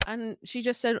And she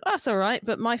just said, "That's all right,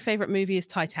 but my favorite movie is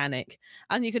Titanic."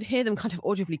 And you could hear them kind of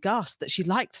audibly gasp that she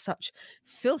liked such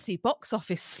filthy box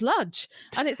office sludge.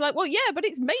 And it's like, well, yeah, but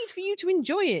it's made for you to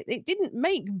enjoy it. It didn't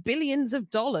make billions of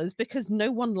dollars because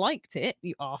no one liked it,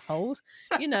 you assholes.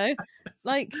 You know,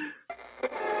 like.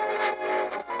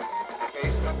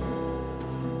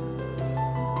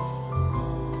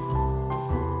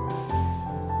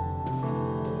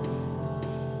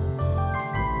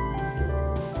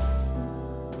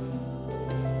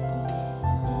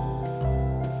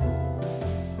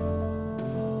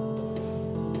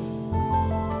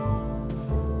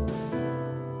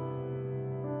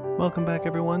 Welcome back,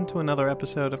 everyone, to another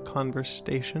episode of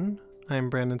Conversation.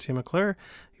 I'm Brandon T. McClure,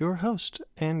 your host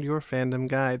and your fandom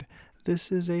guide.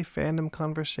 This is a fandom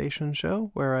conversation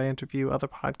show where I interview other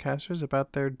podcasters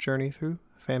about their journey through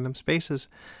fandom spaces.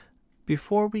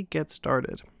 Before we get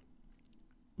started,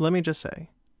 let me just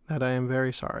say that I am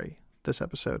very sorry this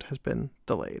episode has been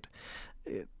delayed.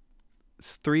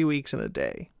 It's 3 weeks and a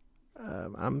day.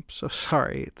 I'm so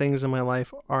sorry. Things in my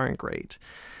life aren't great.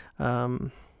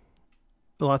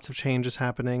 Lots of changes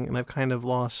happening, and I've kind of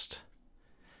lost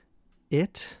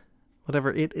it.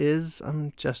 Whatever it is,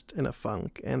 I'm just in a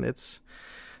funk, and it's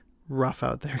rough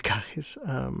out there, guys.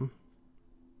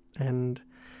 And,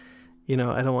 you know,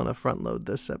 I don't want to front load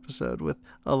this episode with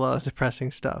a lot of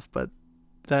depressing stuff, but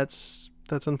that's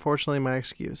unfortunately my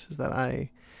excuse, is that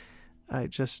I'm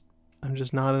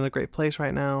just not in a great place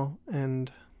right now,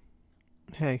 and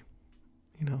hey,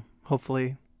 you know,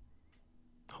 hopefully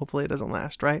it doesn't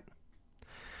last, right?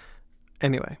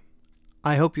 Anyway,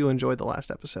 I hope you enjoyed the last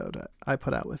episode I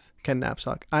put out with Ken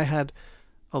Knapsack. I had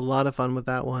a lot of fun with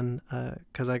that one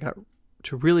because I got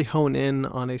to really hone in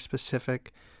on a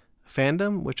specific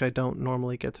fandom, which I don't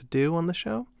normally get to do on the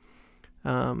show.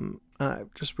 I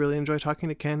just really enjoy talking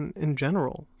to Ken in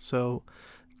general. So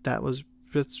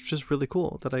it's just really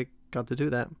cool that I got to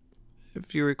do that.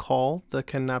 If you recall, the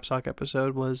Ken Knapsack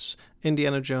episode was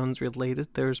Indiana Jones related.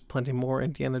 There's plenty more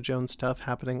Indiana Jones stuff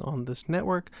happening on this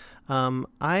network.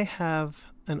 I have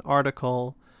an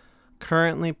article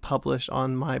currently published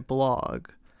on my blog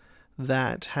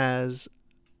that has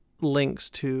links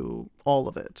to all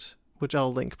of it, which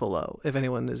I'll link below if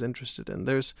anyone is interested in.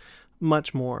 There's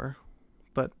much more,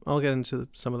 but I'll get into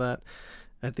some of that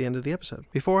at the end of the episode.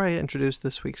 Before I introduce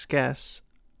this week's guests,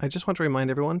 I just want to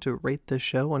remind everyone to rate this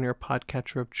show on your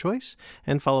podcatcher of choice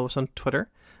and follow us on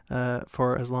Twitter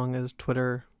for as long as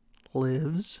Twitter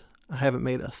lives. I haven't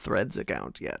made a Threads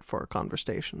account yet for a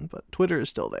conversation, but Twitter is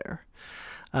still there.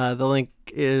 The link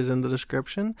is in the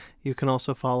description. You can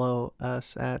also follow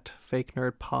us at Fake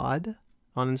Nerd Pod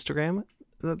on Instagram.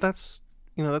 That's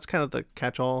kind of the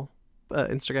catch-all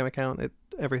Instagram account.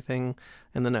 Everything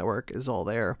in the network is all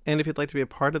there. And if you'd like to be a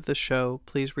part of this show,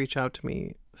 please reach out to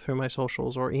me through my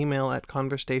socials or email at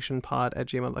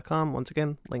conversationpod@gmail.com. Once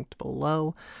again, linked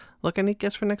below. Look, I need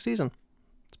guests for next season.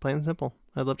 It's plain and simple.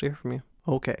 I'd love to hear from you.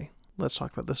 Okay, let's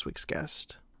talk about this week's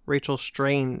guest. Rachel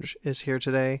Strange is here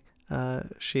today.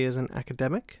 She is an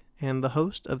academic and the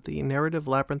host of the Narrative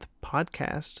Labyrinth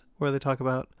podcast, where they talk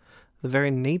about the very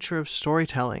nature of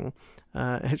storytelling.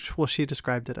 She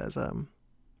described it as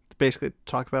basically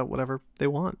talk about whatever they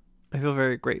want. I feel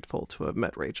very grateful to have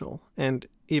met Rachel and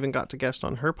even got to guest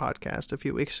on her podcast a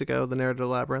few weeks ago, The Narrative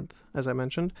Labyrinth, as I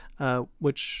mentioned,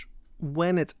 which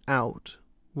when it's out,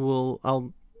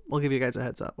 I'll give you guys a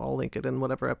heads up. I'll link it in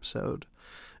whatever episode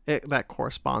that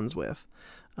corresponds with.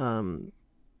 I'm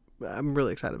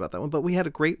really excited about that one, but we had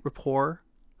a great rapport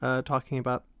talking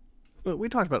about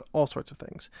all sorts of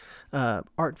things,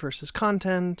 art versus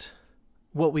content,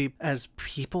 what we as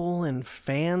people and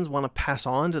fans want to pass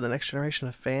on to the next generation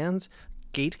of fans,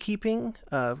 gatekeeping.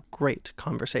 Great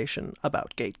conversation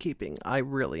about gatekeeping. I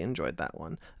really enjoyed that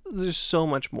one. There's so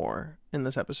much more in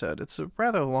this episode. It's a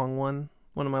rather long one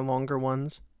of my longer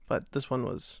ones, but this one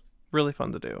was really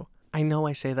fun to do. I know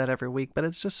I say that every week, but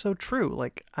it's just so true.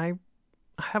 Like, I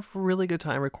have a really good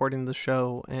time recording the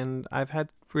show, and I've had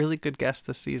really good guests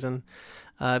this season.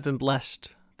 I've been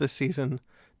blessed this season,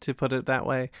 to put it that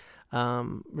way.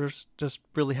 We're just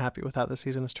really happy with how this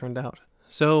season has turned out.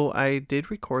 So I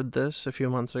did record this a few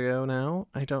months ago now.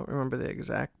 I don't remember the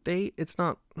exact date.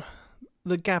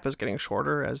 The gap is getting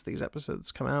shorter as these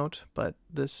episodes come out, but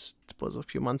this was a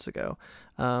few months ago.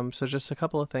 So just a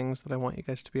couple of things that I want you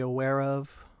guys to be aware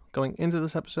of going into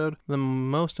this episode. The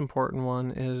most important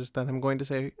one is that I'm going to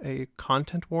say a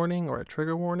content warning or a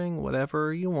trigger warning,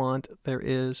 whatever you want. There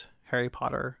is Harry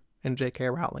Potter and J.K.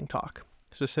 Rowling talk,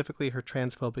 specifically her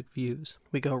transphobic views.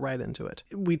 We go right into it.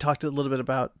 We talked a little bit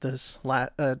about this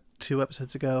 2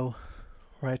 episodes ago,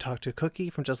 where I talked to Cookie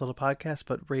from Just Little Podcast,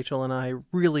 but Rachel and I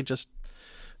really just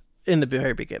in the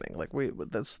very beginning. Like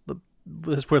that's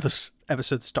where this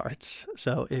episode starts.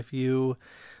 So if you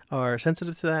are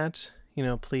sensitive to that,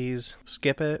 please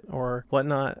skip it or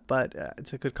whatnot. But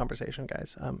it's a good conversation,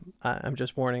 guys. I'm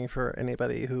just warning for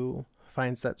anybody who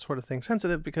finds that sort of thing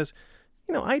sensitive, because,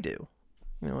 I do,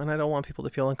 and I don't want people to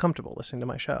feel uncomfortable listening to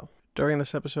my show. During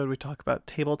this episode, we talk about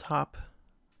tabletop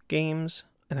games,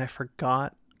 and I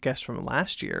forgot guest from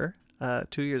last year.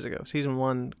 2 years ago, season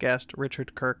 1 guest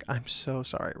Richard Kirk. I'm so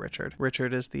sorry, Richard.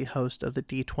 Richard is the host of the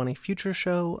D20 Future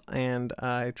Show, and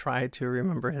I tried to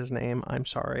remember his name. I'm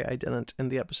sorry I didn't in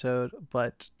the episode,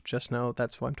 but just know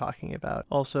that's what I'm talking about.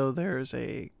 Also, there's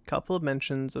a couple of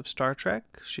mentions of Star Trek.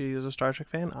 She is a Star Trek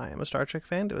fan. I am a Star Trek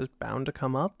fan. It was bound to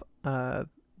come up.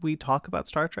 We talk about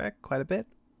Star Trek quite a bit,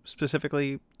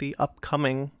 specifically the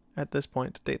upcoming, at this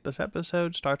point to date this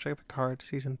episode, Star Trek Picard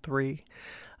Season 3.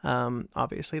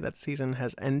 Obviously that season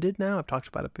has ended now. I've talked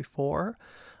about it before.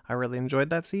 I really enjoyed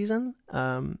that season.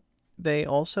 They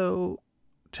also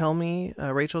tell me,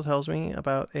 Rachel tells me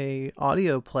about an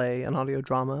audio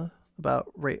drama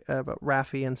about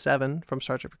Raffi and Seven from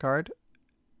Star Trek Picard,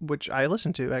 which I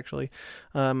listened to actually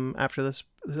after this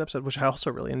episode, which I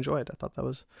also really enjoyed. I thought that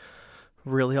was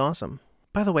really awesome.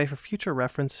 By the way, for future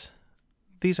reference,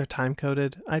 these are time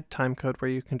coded. I time code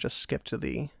where you can just skip to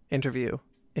the interview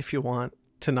if you want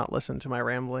to not listen to my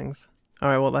ramblings. All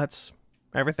right, well, that's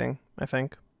everything, I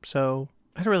think. So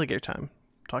I had a really great time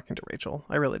talking to Rachel.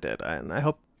 I really did, and I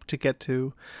hope to get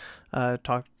to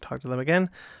talk to them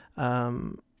again.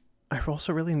 I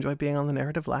also really enjoyed being on the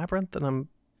Narrative Labyrinth, and I'm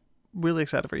really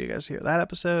excited for you guys to hear that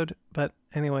episode. But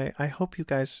anyway, I hope you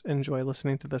guys enjoy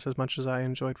listening to this as much as I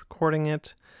enjoyed recording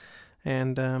it.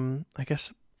 And I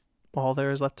guess all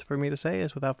there is left for me to say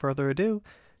is, without further ado,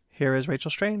 here is Rachel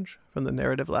Strange from the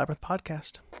Narrative Labyrinth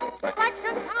podcast.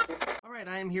 All right,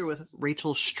 I am here with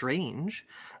Rachel Strange,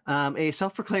 a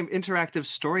self-proclaimed interactive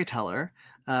storyteller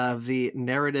of the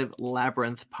Narrative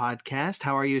Labyrinth podcast.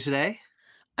 How are you today?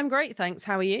 I'm great, thanks.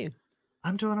 How are you?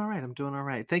 I'm doing all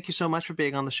right. Thank you so much for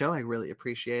being on the show. I really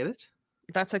appreciate it.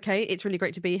 That's okay. It's really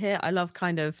great to be here. I love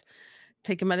kind of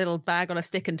taking my little bag on a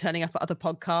stick and turning up at other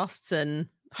podcasts and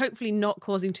hopefully not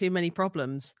causing too many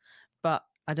problems. But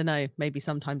I don't know. Maybe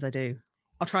sometimes I do.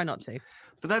 I'll try not to.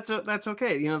 But that's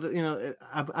okay.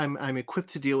 I'm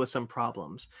equipped to deal with some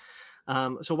problems.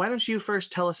 So why don't you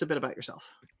first tell us a bit about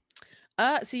yourself?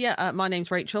 My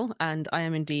name's Rachel, and I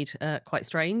am indeed quite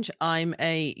strange. I'm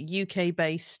a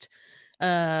UK-based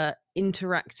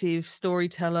interactive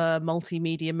storyteller,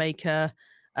 multimedia maker,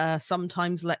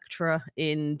 sometimes lecturer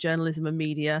in journalism and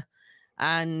media,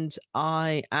 and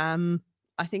I am,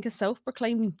 I think, a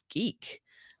self-proclaimed geek.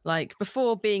 Like,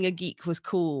 before being a geek was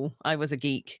cool, I was a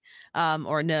geek,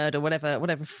 or a nerd, or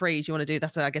whatever phrase you want to do.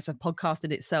 That's, I guess, a podcast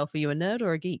in itself. Are you a nerd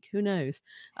or a geek? Who knows?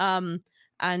 And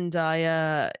that's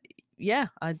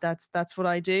what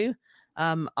I do.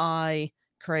 I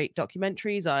create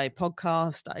documentaries, I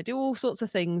podcast, I do all sorts of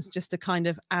things just to kind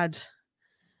of add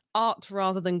art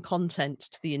rather than content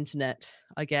to the internet,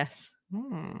 I guess.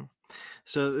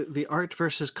 So the art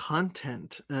versus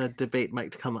content debate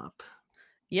might come up.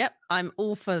 Yep, I'm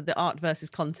all for the art versus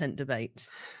content debate.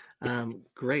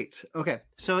 Great. Okay.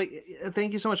 So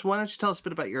thank you so much. Why don't you tell us a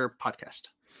bit about your podcast?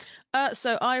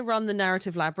 So I run the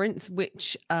Narrative Labyrinth,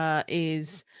 which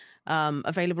is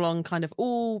available on kind of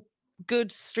all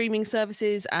good streaming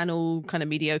services and all kind of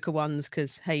mediocre ones,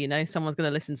 because hey, someone's going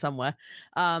to listen somewhere.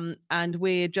 And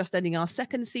we're just ending our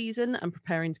second season and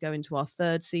preparing to go into our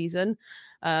third season,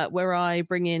 where I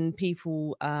bring in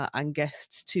people and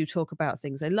guests to talk about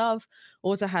things they love,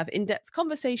 or to have in-depth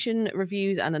conversation,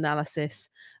 reviews, and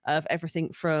analysis of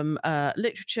everything from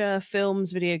literature,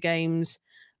 films, video games,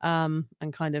 and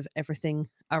kind of everything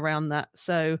around that.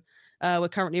 So we're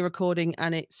currently recording,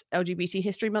 and it's LGBT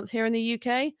History Month here in the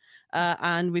UK,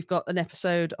 and we've got an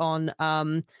episode on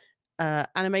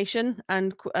animation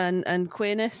and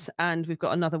queerness, and we've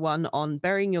got another one on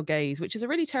burying your gays, which is a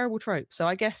really terrible trope. So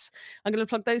I guess I'm going to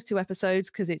plug those 2 episodes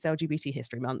because it's LGBT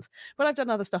History Month. But I've done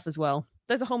other stuff as well.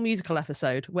 There's a whole musical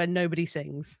episode where nobody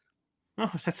sings.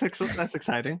 Oh, that's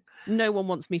exciting. No one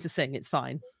wants me to sing. It's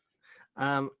fine.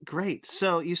 Great.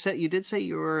 So you did say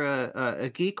you were a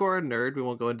geek or a nerd. We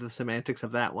won't go into the semantics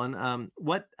of that one.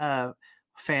 What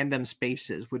fandom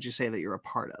spaces would you say that you're a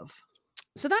part of?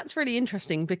 So that's really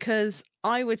interesting, because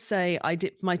I would say I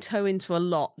dipped my toe into a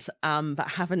lot, but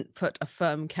haven't put a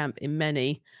firm camp in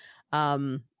many,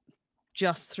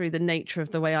 just through the nature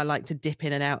of the way I like to dip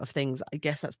in and out of things. I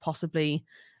guess that's possibly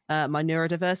my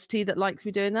neurodiversity that likes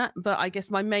me doing that. But I guess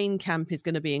my main camp is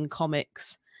going to be in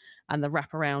comics and the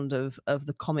wraparound of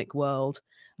the comic world.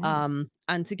 And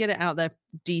to get it out there,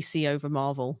 DC over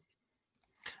Marvel.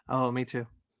 Oh, me too.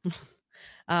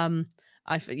 um,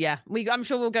 I'm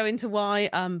sure we'll go into why.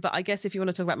 But I guess if you want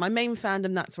to talk about my main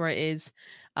fandom, that's where it is.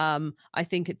 I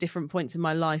think at different points in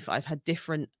my life, I've had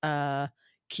different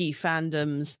key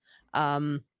fandoms.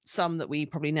 Some that we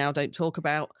probably now don't talk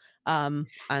about,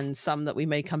 and some that we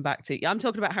may come back to. I'm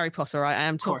talking about Harry Potter, right? I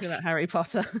am talking about Harry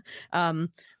Potter.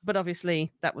 But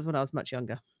obviously that was when I was much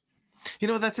younger. You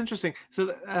know, that's interesting.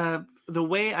 So the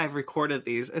way I've recorded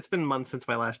these, it's been months since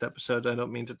my last episode. I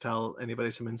don't mean to tell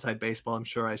anybody some inside baseball. I'm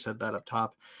sure I said that up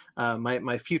top.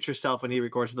 My future self, when he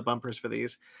records the bumpers for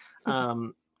these,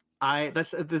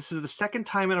 this is the second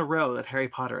time in a row that Harry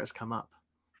Potter has come up.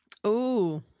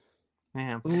 Ooh,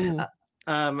 yeah. Ooh.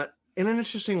 In an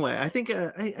interesting way, I think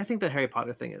the Harry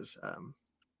Potter thing is,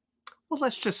 well,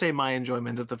 let's just say my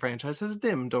enjoyment of the franchise has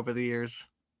dimmed over the years.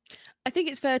 I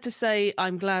think it's fair to say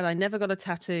I'm glad I never got a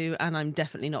tattoo, and I'm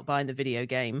definitely not buying the video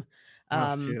game.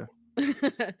 But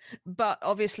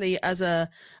obviously, as I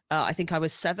think I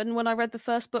was 7 when I read the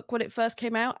first book when it first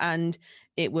came out, and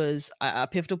it was a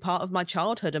pivotal part of my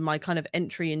childhood and my kind of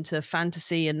entry into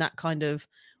fantasy and that kind of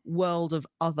world of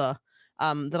other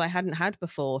that I hadn't had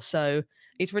before. So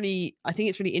I think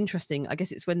it's really interesting. I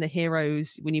guess it's when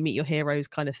you meet your heroes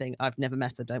kind of thing. I've never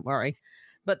met her, don't worry.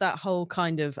 But that whole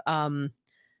kind of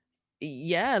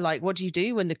like what do you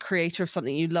do when the creator of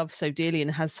something you love so dearly and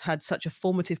has had such a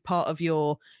formative part of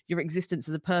your existence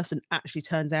as a person actually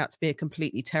turns out to be a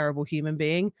completely terrible human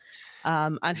being,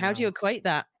 and how do you equate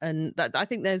that? And I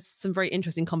think there's some very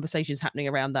interesting conversations happening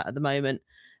around that at the moment.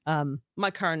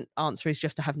 My current answer is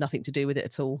just to have nothing to do with it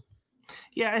at all.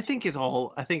 Yeah, I think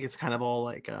it's kind of all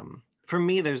like for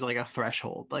me there's like a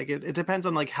threshold. Like it depends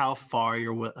on like how far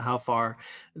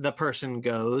the person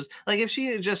goes. Like if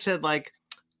she just said like,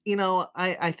 you know,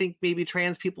 I think maybe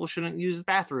trans people shouldn't use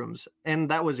bathrooms, and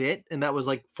that was it, and that was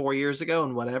like 4 years ago,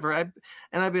 and whatever.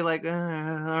 I'd be like, all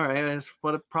right, that's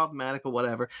what a problematic or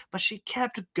whatever. But she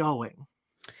kept going.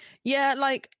 Yeah,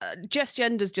 like Jess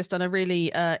Gender's just done a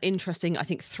really interesting, I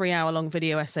think, 3-hour-long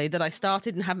video essay that I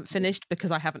started and haven't finished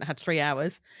because I haven't had 3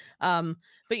 hours. But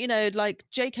you know, like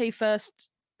JK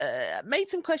first made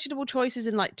some questionable choices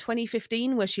in like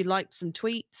 2015 where she liked some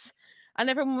tweets. And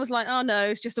everyone was like, "Oh no,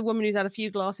 it's just a woman who's had a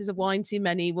few glasses of wine too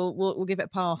many. We'll give it a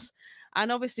pass."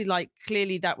 And obviously, like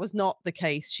clearly, that was not the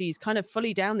case. She's kind of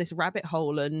fully down this rabbit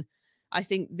hole. And I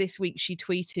think this week she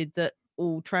tweeted that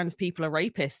all trans people are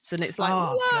rapists, and it's like,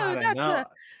 whoa,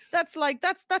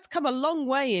 that's come a long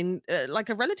way in like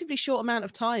a relatively short amount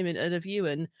of time in a view.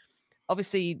 And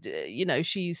obviously, you know,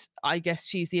 I guess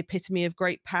she's the epitome of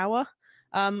great power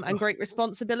and great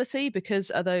responsibility,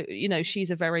 because although you know she's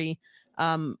a very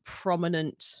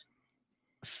prominent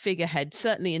figurehead,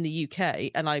 certainly in the UK,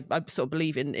 and I sort of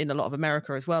believe in a lot of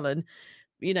America as well. And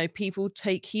you know, people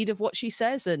take heed of what she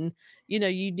says, and you know,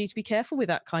 you need to be careful with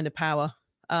that kind of power,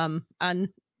 and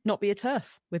not be a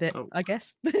turf with it. I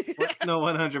guess. No,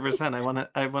 100%.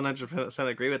 I 100%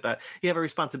 agree with that. You have a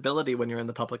responsibility when you're in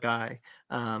the public eye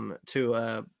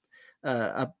to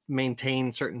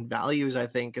maintain certain values. I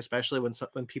think, especially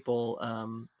when people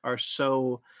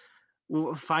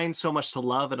find so much to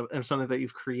love and something that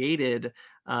you've created,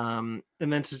 and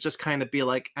then to just kind of be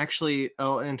like, actually,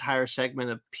 an entire segment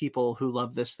of people who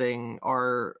love this thing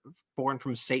are born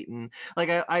from Satan. Like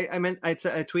I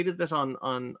tweeted this on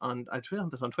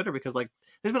Twitter because like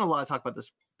there's been a lot of talk about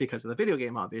this because of the video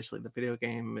game. Obviously, the video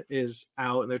game is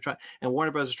out, and and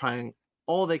Warner Bros. Is trying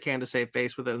all they can to save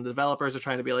face with it, and the developers are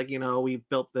trying to be like, you know, we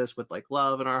built this with like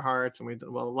love in our hearts, and we did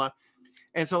blah blah blah.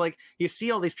 And so, like, you see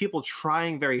all these people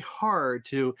trying very hard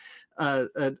to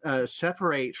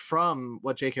separate from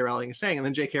what J.K. Rowling is saying. And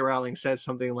then J.K. Rowling says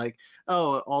something like,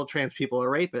 oh, all trans people are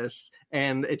rapists.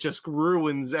 And it just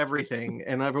ruins everything.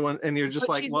 And you're just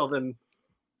like, well, then...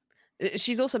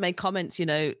 She's also made comments, you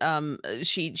know,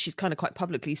 she's kind of quite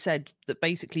publicly said that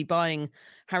basically buying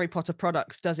Harry Potter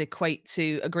products does equate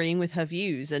to agreeing with her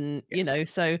views. And, you know,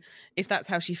 so if that's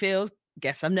how she feels,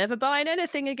 guess I'm never buying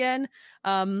anything again.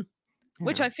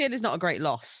 Which I feel is not a great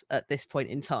loss at this point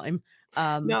in time.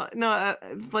 No, I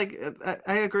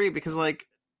agree, because like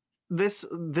this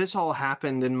all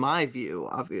happened in my view,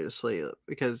 obviously,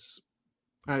 because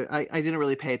I didn't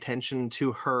really pay attention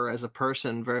to her as a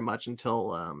person very much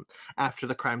until after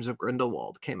The Crimes of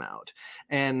Grindelwald came out,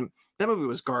 and that movie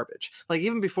was garbage. Like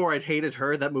even before I'd hated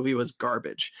her, that movie was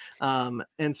garbage. And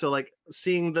so like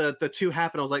seeing the two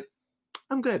happen, I was like,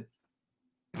 I'm good.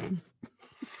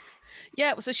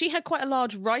 Yeah, so she had quite a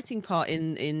large writing part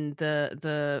in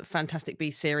the Fantastic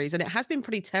Beasts series, and it has been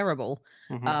pretty terrible.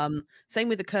 Mm-hmm. Same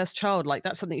with The Cursed Child, like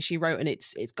that's something she wrote, and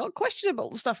it's got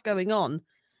questionable stuff going on.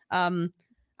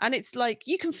 And it's like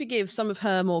you can forgive some of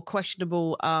her more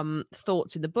questionable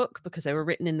thoughts in the book because they were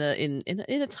written in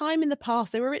a time in the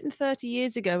past. They were written 30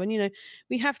 years ago, and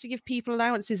we have to give people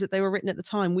allowances that they were written at the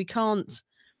time. We can't,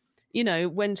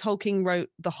 when Tolkien wrote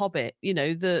The Hobbit,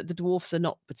 the dwarfs are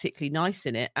not particularly nice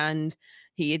in it, and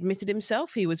he admitted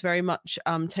himself he was very much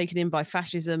taken in by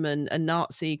fascism and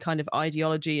Nazi kind of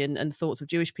ideology and thoughts of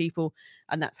Jewish people,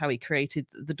 and that's how he created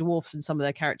the dwarfs and some of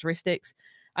their characteristics.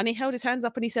 And he held his hands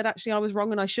up and he said, actually, I was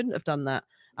wrong and I shouldn't have done that.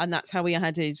 And that's how he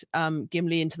added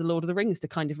Gimli into the Lord of the Rings to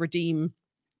kind of redeem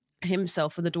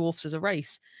himself and the dwarfs as a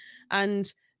race.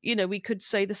 And, we could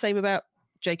say the same about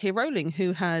J.K. Rowling,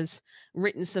 who has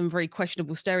written some very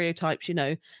questionable stereotypes.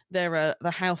 There are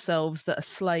the house elves that are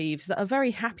slaves, that are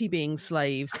very happy being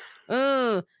slaves.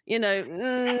 That's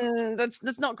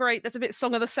not great. That's a bit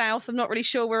Song of the South. I'm not really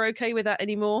sure we're okay with that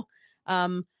anymore.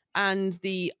 And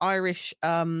the Irish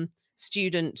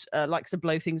student likes to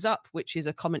blow things up, which is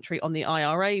a commentary on the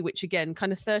IRA, which again,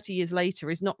 kind of 30 years later,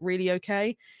 is not really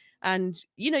okay. And,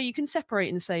 you can separate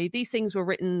and say these things were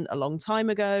written a long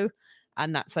time ago,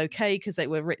 and that's okay because they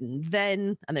were written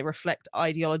then and they reflect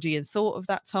ideology and thought of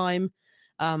that time.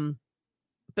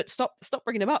 But stop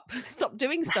bringing them up. Stop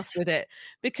doing stuff with it,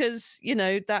 because,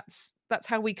 that's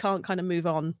how we can't kind of move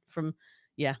on from,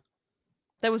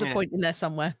 There was a point in there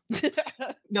somewhere.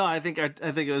 No, I think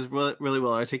it was really, really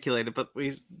well articulated, but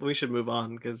we should move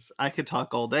on because I could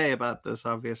talk all day about this,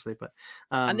 obviously. But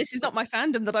and this is not my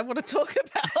fandom that I want to talk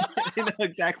about.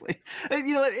 Exactly.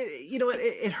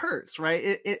 It hurts,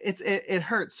 right? It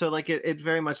hurts. So like it's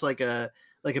very much like a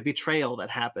betrayal that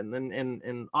happened,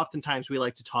 and oftentimes we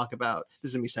like to talk about,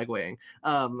 this is me segueing.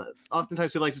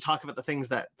 Oftentimes we like to talk about the things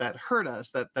that hurt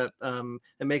us, that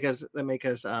make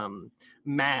us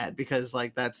mad, because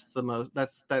like that's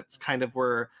kind of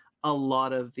where a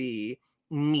lot of the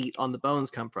meat on the bones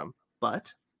come from.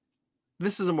 But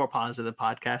this is a more positive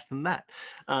podcast than that.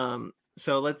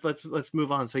 So let's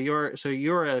move on. So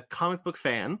you're a comic book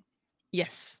fan.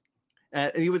 Yes.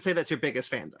 You would say that's your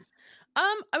biggest fandom.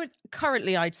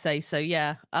 I'd say so.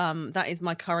 Yeah. That is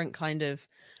my current kind of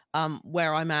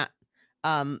where I'm at.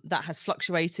 That has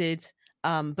fluctuated.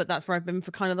 But that's where I've been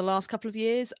for kind of the last couple of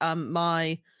years.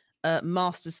 My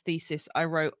master's thesis I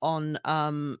wrote on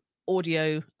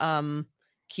audio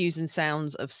cues and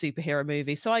sounds of superhero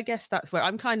movies. So I guess that's where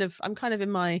I'm kind of in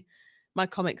my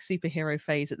comic superhero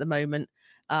phase at the moment,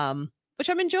 which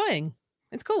I'm enjoying.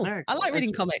 It's cool. I like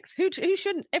reading comics. Who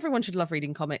shouldn't? Everyone should love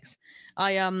reading comics.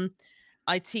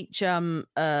 I teach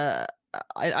I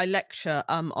lecture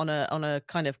on a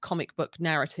kind of comic book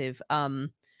narrative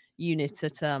unit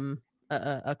at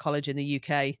a college in the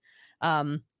UK,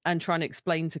 and trying to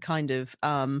explain to kind of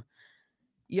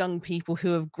young people who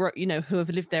have who have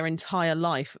lived their entire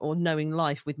life or knowing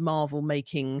life with Marvel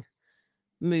making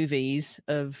movies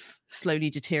of slowly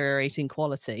deteriorating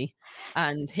quality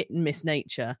and hit and miss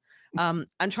nature, and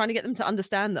trying to get them to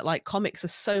understand that like comics are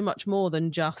so much more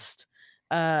than just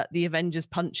the Avengers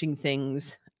punching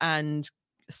things and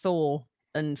Thor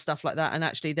and stuff like that. And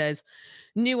actually there's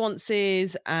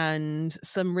nuances and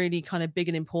some really kind of big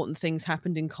and important things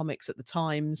happened in comics at the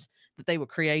times that they were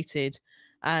created.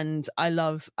 And I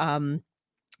love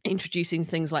introducing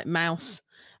things like Mouse,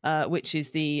 which is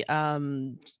the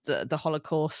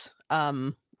Holocaust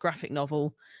graphic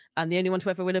novel and the only one to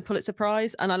ever win a Pulitzer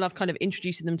Prize. And I love kind of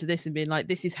introducing them to this and being like,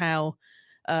 this is how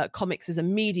comics as a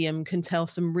medium can tell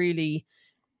some really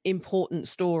important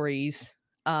stories,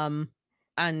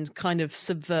 and kind of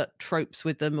subvert tropes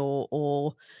with them,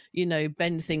 or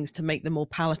bend things to make them more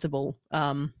palatable.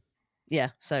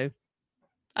 So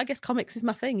I guess comics is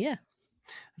my thing.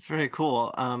 It's very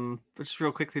cool. But just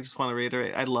real quickly, just want to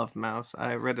reiterate, I love Mouse.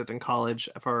 I read it in college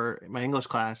for my English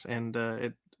class, and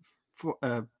it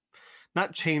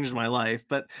not changed my life,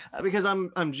 but because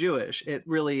I'm Jewish, it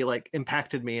really like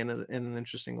impacted me in an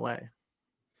interesting way.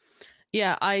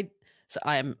 Yeah, I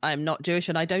am not Jewish,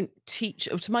 and I don't teach.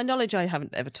 To my knowledge, I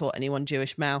haven't ever taught anyone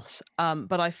Jewish Mouse.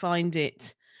 But I find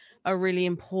it a really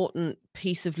important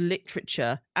piece of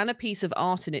literature and a piece of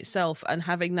art in itself, and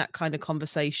having that kind of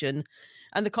conversation.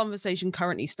 And the conversation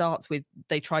currently starts with,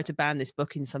 they try to ban this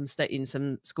book in some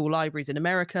school libraries in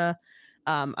America.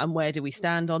 And where do we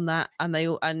stand on that? And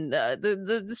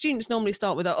the students normally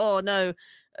start with, oh no,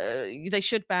 they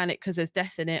should ban it because there's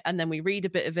death in it. And then we read a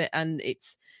bit of it, and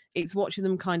it's watching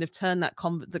them kind of turn that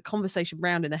the conversation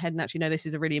round in their head and actually know this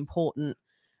is a really important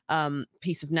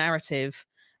piece of narrative.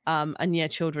 And yeah,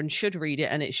 children should read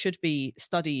it, and it should be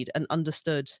studied and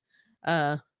understood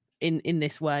in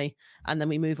this way. And then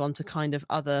we move on to kind of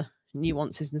other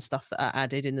nuances and stuff that are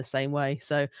added in the same way.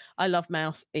 So I love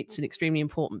Mouse. It's an extremely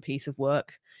important piece of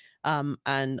work.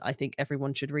 And I think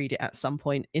everyone should read it at some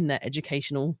point in their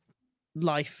educational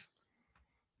life.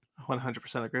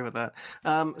 100% agree with that.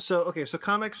 So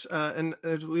comics, and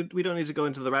we don't need to go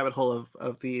into the rabbit hole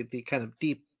of the kind of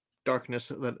deep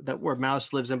darkness that where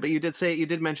Mouse lives in. But you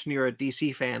did mention you're a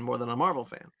DC fan more than a Marvel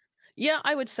fan. Yeah,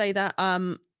 I would say that.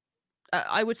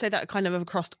 I would say that kind of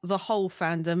across the whole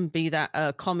fandom, be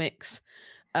that comics,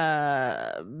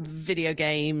 video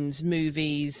games,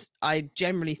 movies. I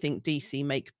generally think DC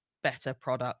make better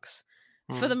products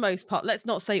for the most part. Let's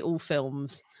not say all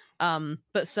films,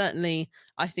 but certainly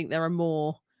I think there are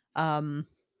more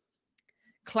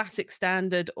classic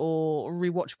standard or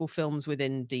rewatchable films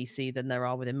within DC than there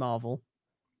are within Marvel.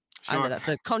 Sure. I know that's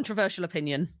a controversial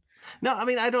opinion. No, I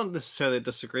mean, I don't necessarily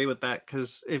disagree with that,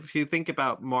 because if you think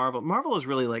about Marvel is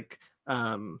really like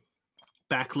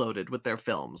backloaded with their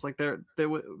films. Like they're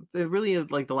really,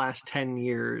 like, the last 10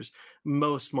 years,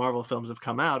 most Marvel films have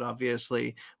come out,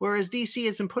 obviously, whereas DC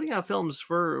has been putting out films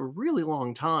for a really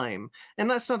long time. And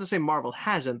that's not to say Marvel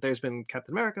hasn't. There's been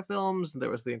Captain America films, and there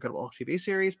was the Incredible Hulk TV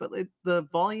series, but the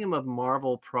volume of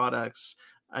Marvel products,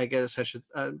 I guess I should,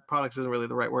 products isn't really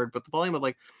the right word, but the volume of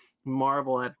like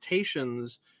Marvel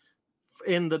adaptations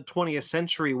in the 20th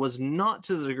century was not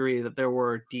to the degree that there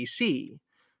were DC.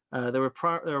 There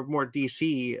were more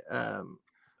DC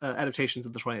adaptations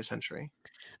of the 20th century.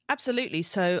 Absolutely.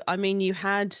 So, I mean, you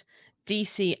had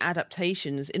DC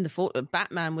adaptations in the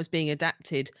Batman was being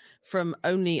adapted from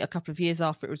only a couple of years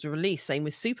after it was released. Same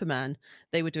with Superman.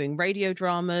 They were doing radio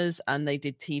dramas and they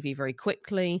did TV very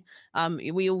quickly.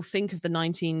 We all think of the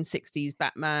 1960s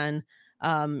Batman,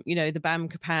 the Bam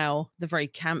Kapow, the very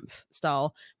camp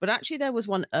style, but actually there was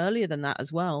one earlier than that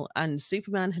as well. And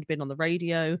Superman had been on the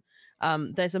radio.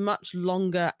 There's a much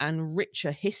longer and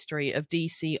richer history of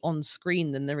DC on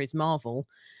screen than there is Marvel.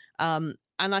 And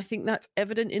I think that's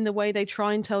evident in the way they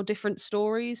try and tell different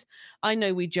stories. I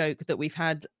know we joke that we've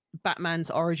had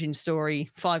Batman's origin story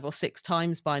 5 or 6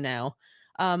 times by now,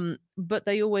 but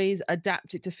they always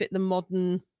adapt it to fit the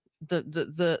modern,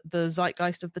 the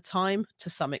zeitgeist of the time to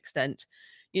some extent,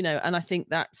 and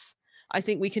I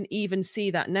think we can even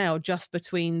see that now just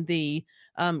between the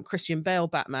Christian Bale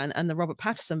Batman and the Robert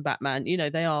Pattinson Batman.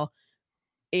 They are,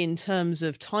 in terms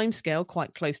of timescale,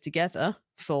 quite close together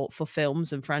for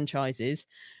films and franchises,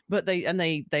 but they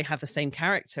have the same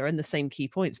character and the same key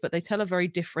points, but they tell a very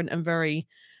different and very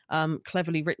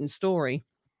cleverly written story.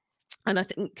 And I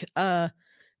think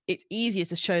it's easier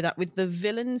to show that with the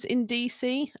villains in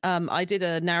DC. I did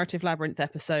a Narrative Labyrinth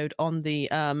episode on the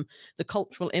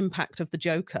cultural impact of the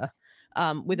Joker,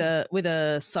 with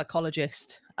a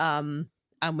psychologist, and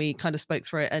we kind of spoke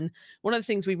through it. And one of the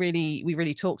things we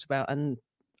really talked about, and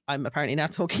I'm apparently now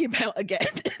talking about again,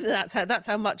 that's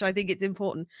how much I think it's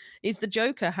important, is the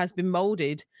Joker has been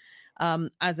molded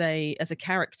as a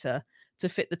character to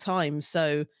fit the times.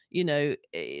 So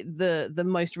the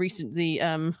most recent,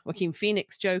 the Joaquin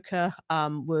Phoenix Joker,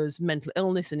 was mental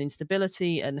illness and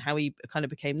instability and how he kind of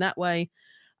became that way.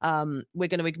 We're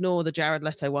going to ignore the Jared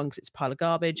Leto one because it's a pile of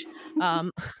garbage.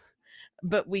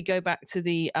 But we go back to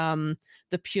the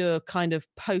pure kind of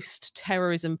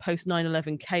post-terrorism,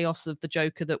 post-9/11 chaos of the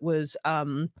Joker that was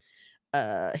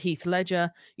Heath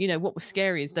Ledger. What was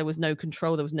scary is there was no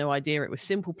control, there was no idea. It was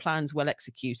simple plans, well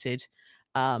executed.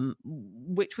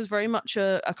 Which was very much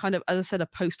a kind of, as I said, a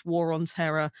post-war on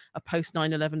terror, a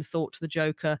post-9/11 thought to the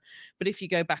Joker. But if you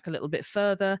go back a little bit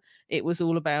further, it was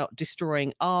all about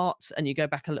destroying art, and you go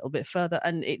back a little bit further,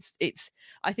 and it's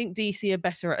I think DC are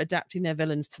better at adapting their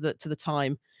villains to the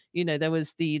time. There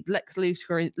was the Lex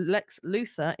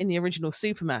Luthor in the original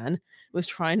Superman was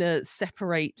trying to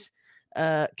separate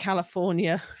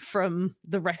California from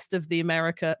the rest of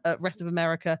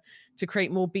America to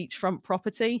create more beachfront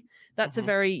property. That's a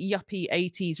very yuppie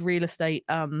 80s real estate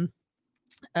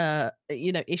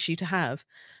issue to have.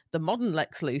 The modern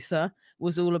Lex Luthor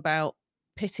was all about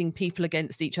pitting people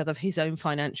against each other for his own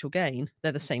financial gain.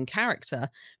 They're the same character,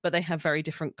 but they have very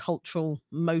different cultural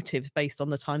motives based on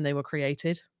the time they were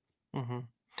created.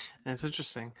 That's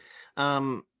interesting.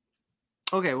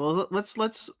 Okay, well, let's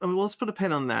put a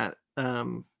pin on that.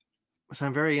 So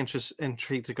I'm very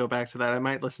intrigued to go back to that. I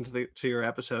might listen to your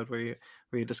episode where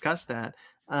you discuss that.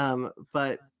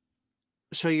 But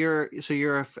so you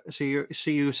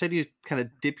said you kind of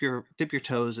dip your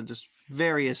toes into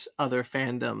various other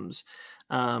fandoms,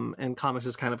 and comics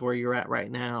is kind of where you're at right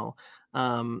now.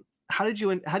 How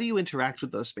do you interact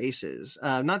with those spaces?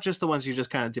 Not just the ones you just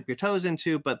kind of dip your toes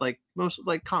into, but like most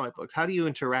like comic books. How do you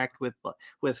interact with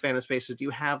fandom spaces? Do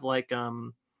you have like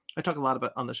I talk a lot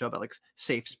about on the show about like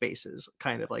safe spaces,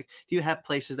 kind of like, do you have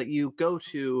places that you go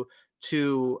to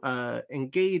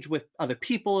engage with other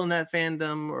people in that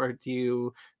fandom, or do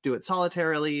you do it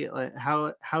solitarily? Like,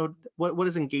 what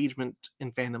does engagement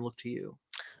in fandom look to you?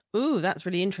 Ooh, that's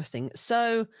really interesting.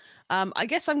 So, I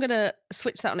guess I'm going to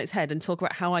switch that on its head and talk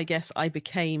about how I guess I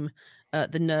became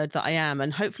the nerd that I am,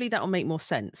 and hopefully that will make more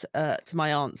sense to my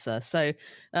answer. So,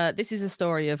 this is a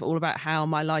story of all about how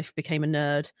my life became a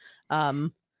nerd.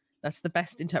 Um, that's the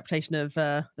best interpretation of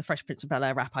the Fresh Prince of Bel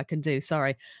Air rap I can do.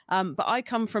 Sorry, but I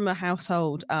come from a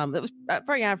household that was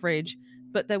very average.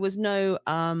 But there was no,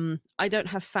 I don't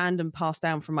have fandom passed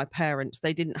down from my parents.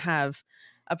 They didn't have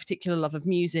a particular love of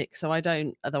music. So I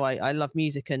don't, although I love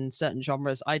music and certain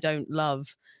genres, I don't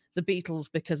love the Beatles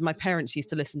because my parents used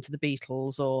to listen to the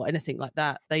Beatles or anything like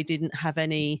that. They didn't have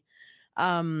any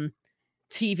um,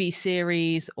 TV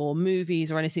series or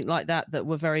movies or anything like that that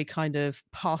were very kind of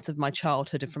part of my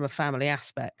childhood and from a family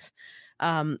aspect.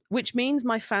 Which means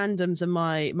my fandoms and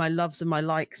my loves and my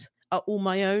likes are all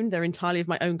my own. They're entirely of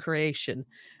my own creation,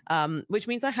 which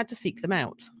means I had to seek them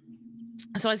out.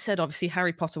 So I said, obviously,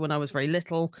 Harry Potter when I was very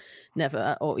little,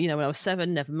 never, or, when I was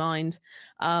 7, never mind.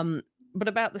 But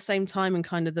about the same time in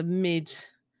kind of the late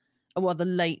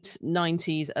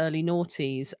 90s, early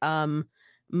noughties,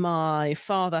 my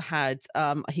father had,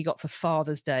 he got for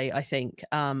Father's Day, I think,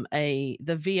 the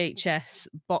VHS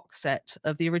box set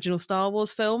of the original Star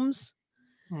Wars films.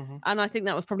 Mm-hmm. And I think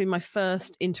that was probably my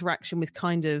first interaction with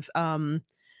kind of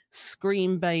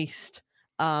screen-based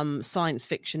science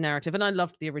fiction narrative. And I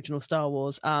loved the original Star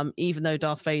Wars, even though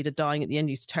Darth Vader dying at the end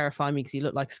used to terrify me because he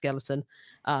looked like a skeleton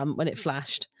when it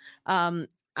flashed.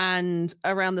 And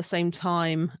around the same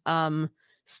time,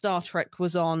 Star Trek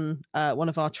was on one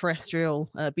of our terrestrial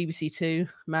BBC Two,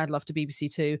 mad love to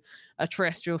BBC Two, a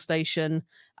terrestrial station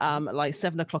at like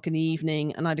 7 o'clock in the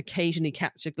evening, and I'd occasionally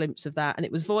catch a glimpse of that. And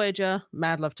it was Voyager,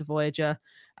 mad love to Voyager,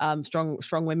 strong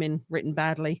women written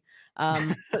badly,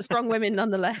 but strong women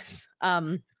nonetheless.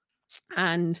 And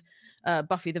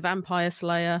Buffy the Vampire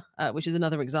Slayer, which is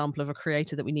another example of a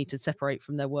creator that we need to separate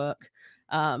from their work.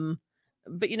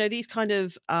 But these kind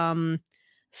of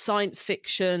science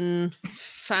fiction,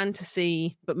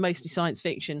 fantasy, but mostly science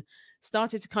fiction,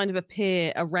 started to kind of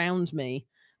appear around me.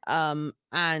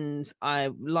 And I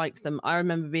liked them. I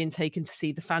remember being taken to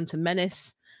see The Phantom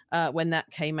Menace when that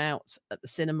came out at the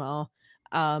cinema.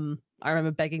 I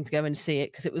remember begging to go and see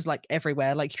it because it was like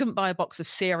everywhere. Like you couldn't buy a box of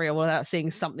cereal without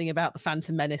seeing something about the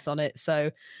Phantom Menace on it.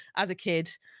 So as a kid,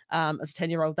 as a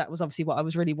 10-year-old, that was obviously what I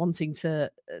was really wanting to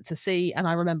see. And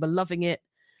I remember loving it.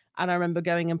 And I remember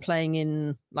going and playing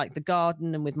in like the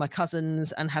garden and with my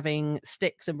cousins and having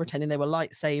sticks and pretending they were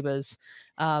lightsabers.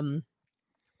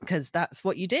 Because that's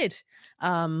what you did.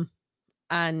 But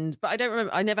I don't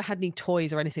remember, I never had any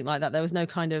toys or anything like that. There was no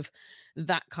kind of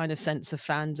that kind of sense of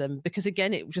fandom because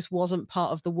again, it just wasn't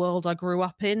part of the world I grew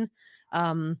up in.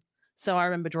 So I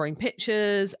remember drawing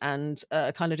pictures and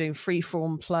kind of doing free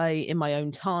form play in my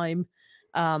own time,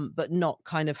 but not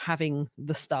kind of having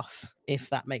the stuff, if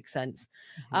that makes sense.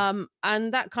 Mm-hmm.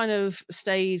 And that kind of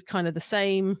stayed kind of the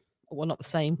same. Well, not the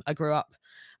same. I grew up.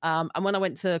 And when I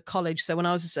went to college, so when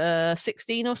I was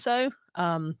 16 or so,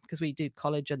 because we do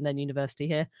college and then university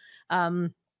here,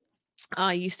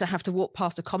 I used to have to walk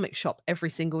past a comic shop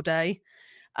every single day.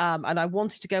 And I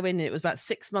wanted to go in. And it was about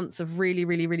 6 months of really,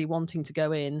 really, really wanting to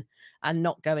go in and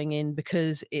not going in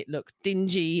because it looked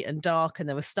dingy and dark and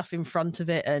there was stuff in front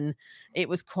of it. And it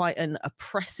was quite an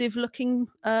oppressive looking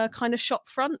kind of shop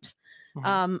front.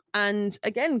 Mm-hmm. And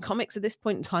again, comics at this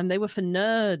point in time, they were for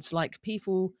nerds. Like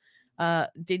people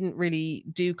didn't really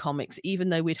do comics, even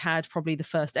though we'd had probably the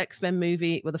first X-Men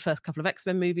movie, or the first couple of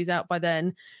X-Men movies out by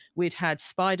then. We'd had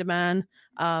Spider-Man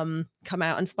come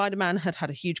out, and Spider-Man had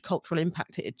had a huge cultural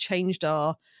impact. It had changed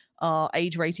our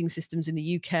age rating systems in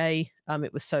the UK.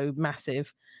 It was so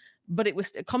massive. But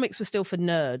comics were still for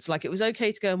nerds. Like it was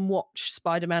okay to go and watch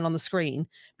Spider-Man on the screen,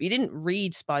 but you didn't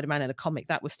read Spider-Man in a comic.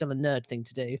 That was still a nerd thing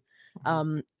to do.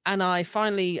 And I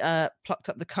finally plucked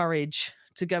up the courage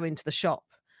to go into the shop.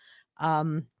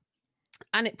 And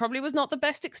it probably was not the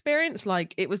best experience.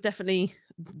 Like it was definitely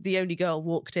the only girl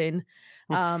walked in.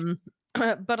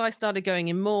 But I started going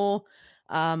in more.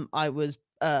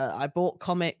 I bought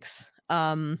comics.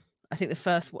 I think the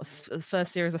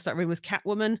first series I started reading was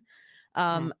Catwoman,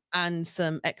 and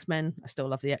some X-Men. I still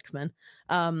love the X-Men.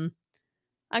 And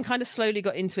kind of slowly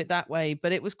got into it that way,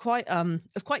 but it was quite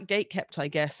gatekept, I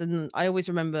guess. And I always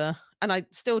remember, and I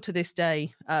still to this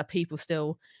day, people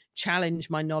still challenge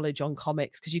my knowledge on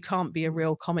comics because you can't be a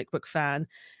real comic book fan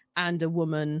and a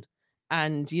woman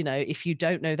and if you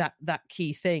don't know that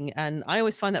key thing, and I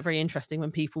always find that very interesting when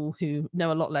people who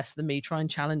know a lot less than me try and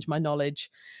challenge my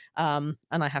knowledge, and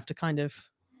I have to kind of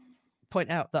point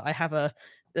out that I have a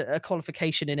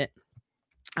qualification in it,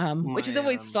 which is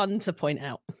always fun to point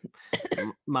out.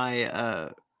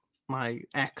 My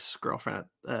ex-girlfriend,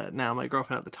 now my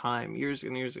girlfriend at the time, years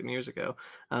and years and years ago,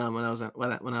 when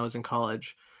I was in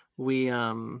college, we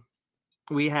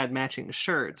had matching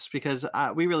shirts because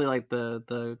we really liked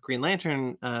the Green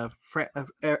Lantern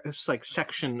like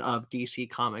section of DC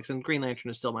Comics, and Green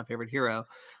Lantern is still my favorite hero.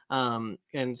 And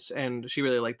she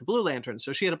really liked the Blue Lantern,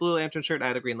 so she had a Blue Lantern shirt. I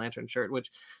had a Green Lantern shirt,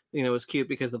 which was cute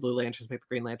because the Blue Lanterns make the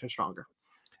Green Lantern stronger.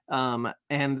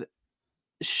 And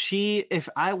if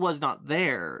I was not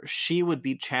there, she would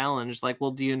be challenged, like,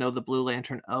 well, do you know the Blue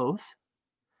Lantern Oath?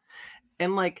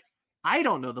 And like, I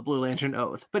don't know the Blue Lantern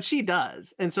Oath, but she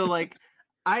does. And so like,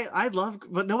 I love,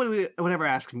 but nobody would ever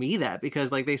ask me that,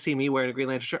 because like they see me wearing a Green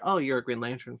Lantern shirt. Oh, you're a Green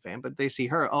Lantern fan. But they see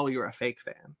her. Oh, you're a fake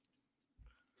fan.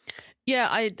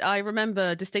 Yeah, I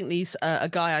remember distinctly a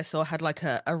guy I saw had like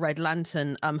a Red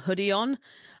Lantern hoodie on,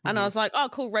 and I was like, oh,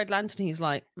 cool, Red Lantern. He's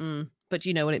like, but do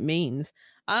you know what it means?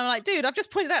 And I'm like, dude, I've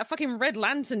just pointed out a fucking Red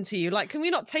Lantern to you. Like, can we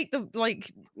not take the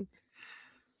like?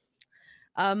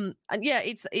 And yeah,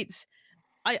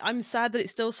 I'm sad that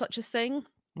it's still such a thing.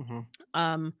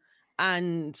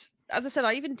 And as I said,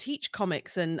 I even teach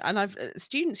comics, and I've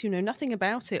students who know nothing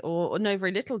about it or know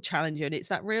very little challenge you, and it's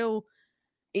that real.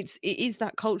 It is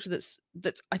that culture that's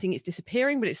I think it's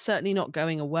disappearing, but it's certainly not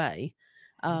going away.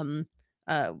 Of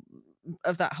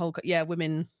that whole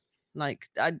women like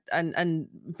and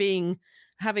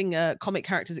having comic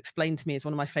characters explained to me is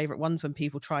one of my favorite ones, when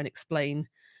people try and explain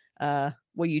well,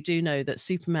 you do know that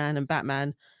Superman and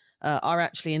Batman are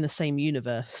actually in the same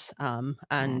universe,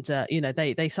 and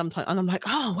they sometimes, and I'm like,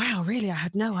 oh wow, really, I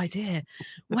had no idea.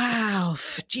 Wow,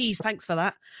 geez, thanks for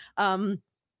that.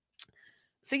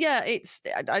 So yeah,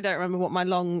 I don't remember what my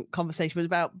long conversation was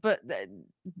about, but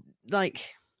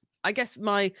like, I guess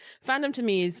my fandom to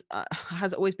me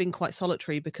has always been quite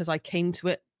solitary, because I came to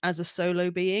it as a solo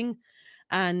being,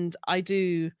 and I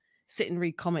do sit and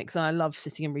read comics, and I love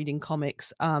sitting and reading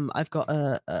comics. I've got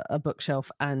a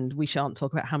bookshelf, and we shan't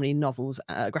talk about how many novels,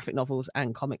 graphic novels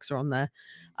and comics are on there.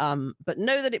 But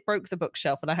know that it broke the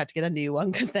bookshelf, and I had to get a new one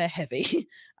because they're heavy.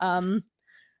 And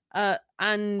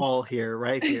all here,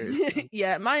 right here.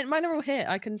 Yeah, mine are all here.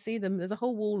 I can see them. There's a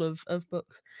whole wall of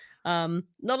books. Not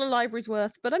a library's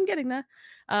worth, but I'm getting there.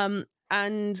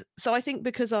 And so I think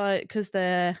because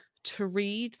they're to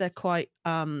read, they're quite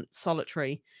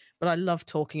solitary, but I love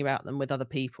talking about them with other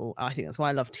people. I think that's why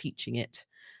I love teaching it.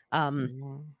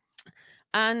 And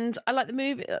I like the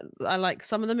movie. I like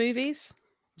some of the movies,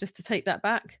 just to take that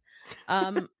back.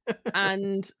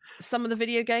 And some of the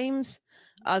video games,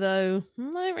 although I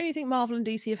don't really think Marvel and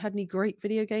DC have had any great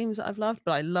video games that I've loved,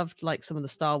 but I loved like some of the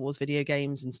Star Wars video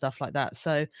games and stuff like that.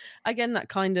 So again, that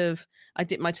kind of, I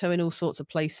dip my toe in all sorts of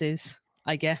places,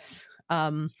 I guess.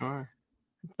 Sure.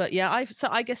 But yeah, I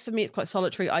guess for me it's quite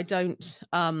solitary. I don't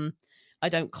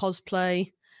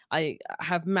cosplay. I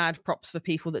have mad props for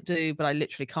people that do, but I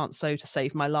literally can't sew to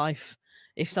save my life.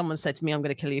 If someone said to me, I'm going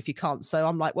to kill you if you can't sew,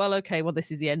 I'm like, well, okay, well, this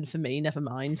is the end for me. Never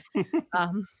mind.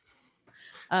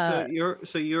 So you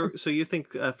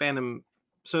think fandom?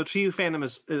 So to you, fandom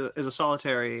is a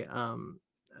solitary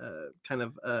kind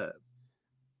of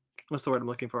what's the word I'm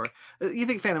looking for? You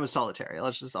think fandom is solitary?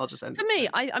 I'll just end. For me,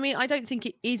 I mean, I don't think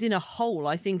it is in a whole.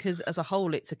 I think as a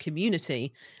whole, it's a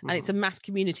community, and it's a mass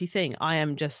community thing.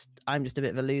 I'm just a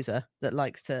bit of a loser that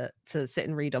likes to sit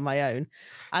and read on my own,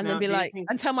 and then be like,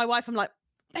 and tell my wife, I'm like,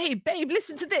 hey, babe,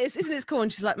 listen to this. Isn't this cool?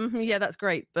 And she's like, yeah, that's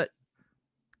great, but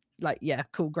like, yeah,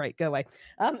 cool, great, go away.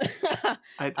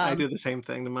 I do the same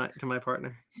thing to my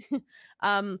partner.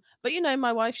 But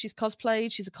my wife, she's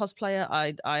cosplayed. She's a cosplayer.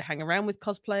 I hang around with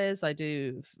cosplayers. I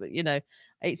do,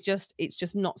 it's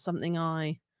just not something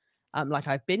I like.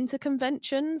 I've been to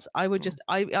conventions. I would just,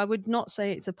 I would not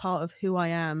say it's a part of who I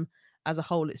am as a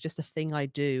whole. It's just a thing I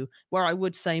do, where I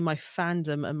would say my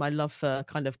fandom and my love for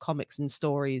kind of comics and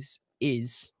stories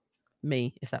is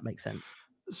me, if that makes sense.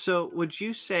 So would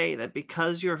you say that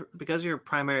because your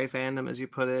primary fandom, as you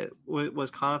put it,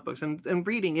 was comic books, and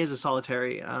reading is a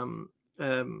solitary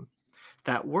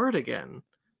that word again,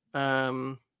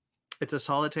 it's a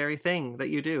solitary thing that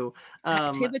you do,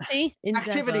 activity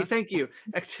thank you,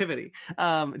 activity,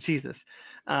 Jesus,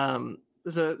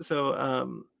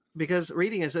 because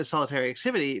reading is a solitary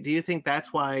activity, do you think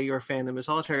that's why your fandom is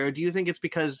solitary, or do you think it's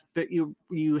because that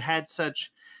you had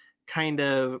such kind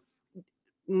of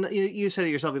you said it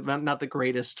yourself, not the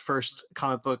greatest first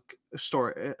comic book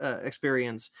story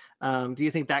experience. Do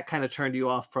you think that kind of turned you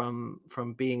off from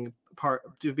being part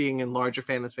to being in larger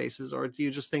fan spaces, or do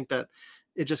you just think that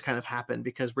it just kind of happened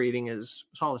because reading is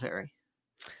solitary?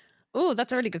 Oh,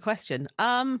 that's a really good question.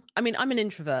 I mean, I'm an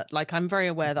introvert. Like, I'm very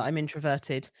aware that I'm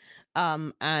introverted.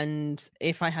 And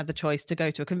if I had the choice to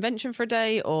go to a convention for a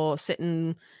day or sit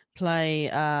and play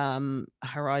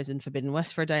Horizon Forbidden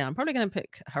West for a day, I'm probably going to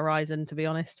pick Horizon, to be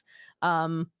honest.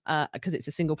 Because it's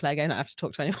a single player game, I don't have to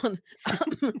talk to anyone.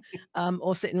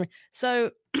 Or sit and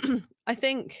so I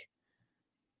think.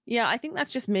 Yeah, I think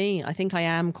that's just me. I think I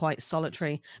am quite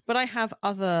solitary, but I have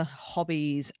other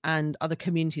hobbies and other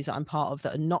communities that I'm part of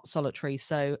that are not solitary.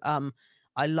 So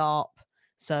I LARP.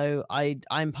 So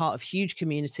I'm part of huge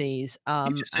communities.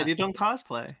 You just said you don't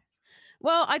cosplay.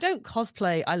 Well, I don't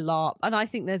cosplay. I LARP, and I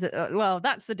think there's a well,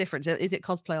 that's the difference. Is it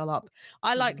cosplay or LARP?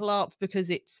 I like LARP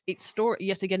because it's story.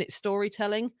 Yet again, it's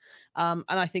storytelling. And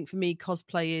I think for me,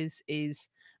 cosplay is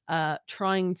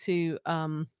trying to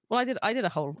well, I did a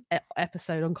whole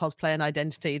episode on cosplay and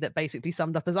identity that basically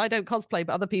summed up as I don't cosplay,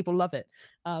 but other people love it.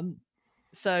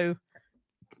 So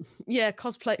yeah,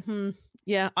 cosplay.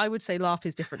 Yeah, I would say LARP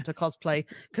is different to cosplay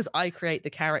because I create the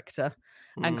character,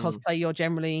 and cosplay you're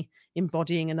generally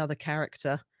embodying another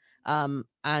character.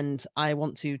 And I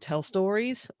want to tell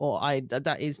stories, or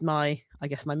that is my, I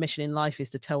guess my mission in life is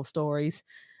to tell stories.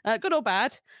 Good or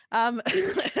bad.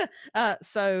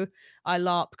 So I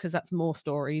LARP because that's more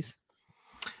stories.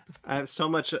 I have so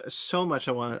much I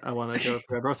want to go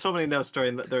through. I wrote so many notes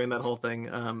during that whole thing.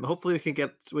 Hopefully we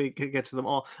can get to them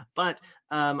all. But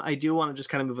I do want to just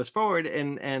kind of move us forward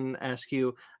and ask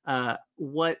you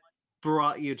what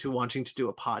brought you to wanting to do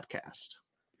a podcast.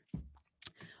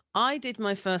 I did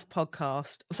my first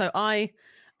podcast. So I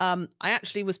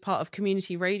actually was part of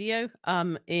community radio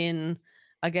in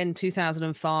again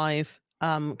 2005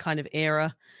 kind of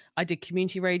era. I did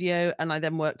community radio and I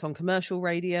then worked on commercial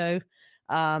radio.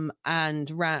 And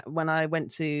when I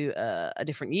went to a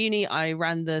different uni, I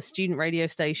ran the student radio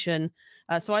station.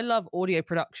 So I love audio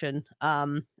production.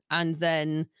 And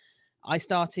then I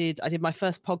did my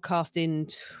first podcast in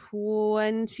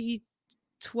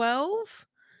 2012,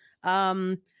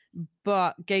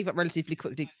 but gave up relatively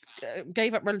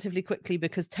quickly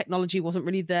because technology wasn't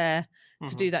really there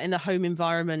to do that in the home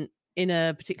environment in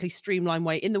a particularly streamlined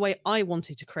way, in the way I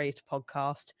wanted to create a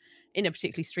podcast in a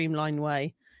particularly streamlined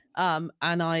way. And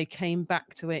I came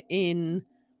back to it in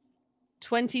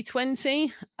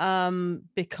 2020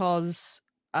 because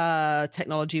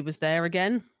technology was there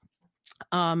again.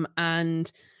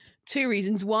 And two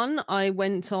reasons. One, I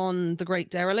went on The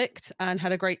Great Derelict and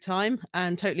had a great time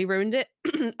and totally ruined it.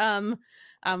 So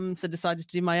decided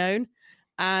to do my own.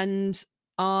 And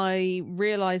I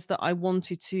realized that I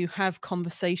wanted to have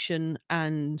conversation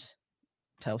and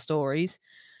tell stories.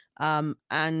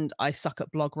 And I suck at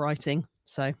blog writing.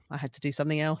 So I had to do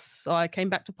something else. So I came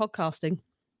back to podcasting.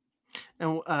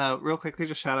 And real quickly,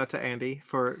 just shout out to Andy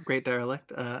for Great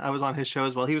Derelict. I was on his show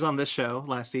as well. He was on this show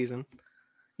last season.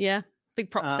 Yeah,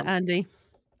 big props to Andy.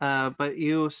 But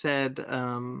you said,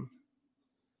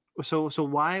 so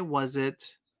why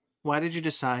did you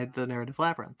decide the narrative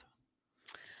labyrinth?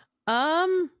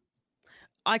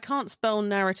 I can't spell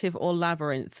narrative or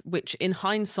labyrinth, which in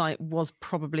hindsight was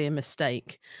probably a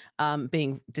mistake,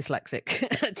 being dyslexic.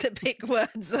 To pick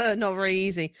words not very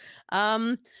easy.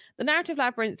 The narrative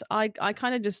labyrinth, I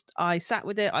kind of just, I sat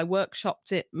with it, I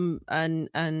workshopped it and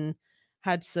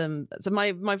had some, so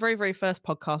my very, very first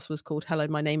podcast was called Hello,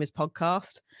 My Name is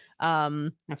Podcast.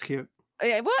 That's cute.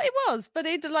 Yeah, well, it was, but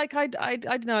it like, I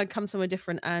don't know, I'd come somewhere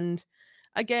different. And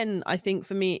again, I think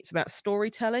for me, it's about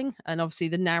storytelling and obviously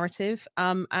the narrative.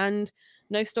 And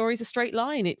no story's a straight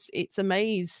line. It's a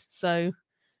maze. So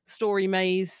Story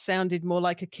Maze sounded more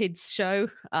like a kids show.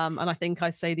 And I think I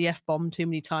say the F-bomb too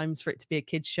many times for it to be a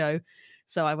kids show.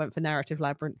 So I went for Narrative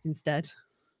Labyrinth instead.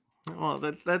 Well,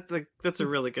 that's a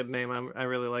really good name. I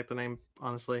really like the name,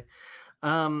 honestly.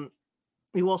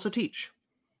 You also teach.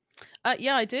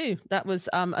 Yeah, I do. That was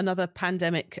another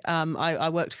pandemic. I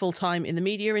worked full time in the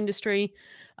media industry,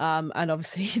 and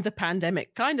obviously the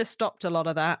pandemic kind of stopped a lot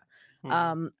of that.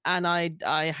 And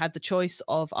I had the choice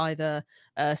of either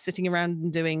sitting around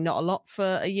and doing not a lot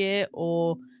for a year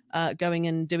or going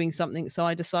and doing something. So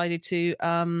I decided to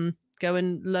go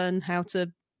and learn how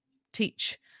to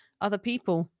teach other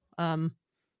people.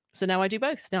 So now I do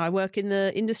both. Now I work in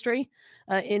the industry,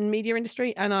 in media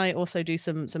industry, and I also do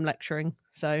some lecturing.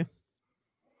 So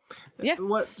yeah.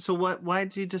 Why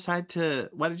did you decide to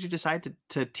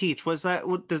teach? Does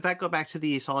that go back to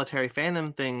the solitary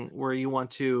fandom thing where you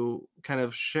want to kind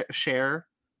of share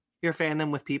your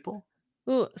fandom with people?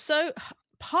 Well, so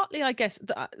partly, I guess.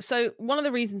 So one of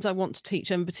the reasons I want to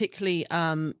teach, and particularly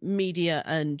media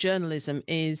and journalism,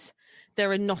 is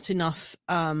there are not enough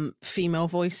female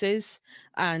voices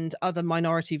and other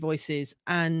minority voices.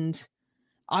 And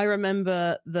I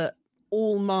remember that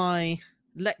all my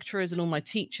lecturers and all my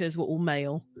teachers were all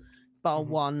male, bar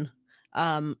one,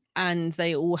 and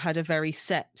they all had a very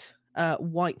set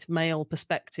white male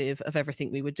perspective of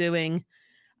everything we were doing.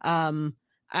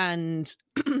 And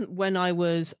when I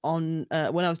was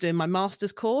doing my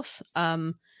master's course,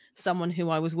 someone who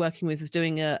I was working with was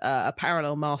doing a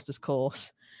parallel master's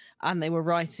course, and they were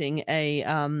writing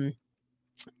a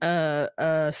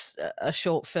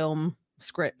short film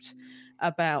script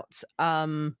about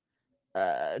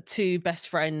two best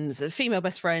friends, female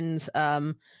best friends,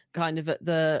 kind of at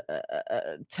the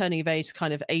turning of age,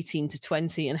 kind of 18 to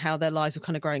 20, and how their lives were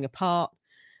kind of growing apart.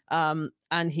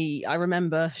 And I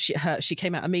remember she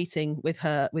came out a meeting with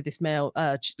this male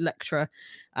lecturer,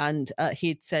 and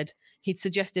he'd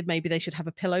suggested maybe they should have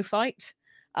a pillow fight.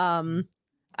 And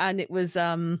it was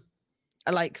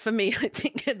like, for me, I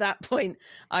think at that point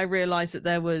I realized that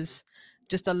there was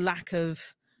just a lack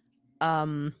of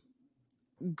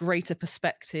greater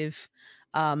perspective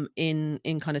in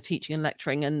kind of teaching and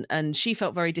lecturing, and she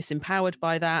felt very disempowered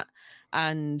by that.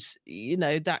 And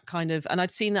that kind of, and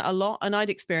I'd seen that a lot, and I'd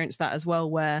experienced that as well,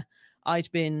 where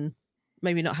I'd been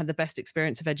maybe not had the best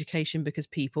experience of education because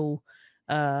people,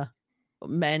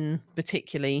 men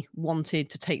particularly, wanted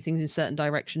to take things in certain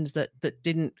directions that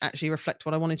didn't actually reflect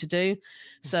what I wanted to do.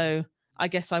 So I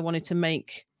guess I wanted to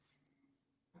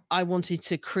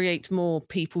create more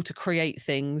people to create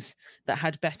things that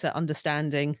had better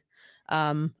understanding,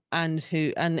 and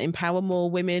empower more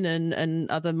women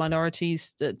and other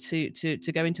minorities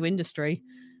to go into industry,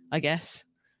 I guess.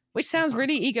 Which sounds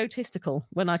really egotistical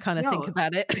when I kind of think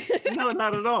about it. No,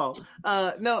 not at all.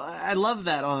 No, I love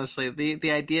that, honestly.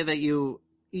 The idea that you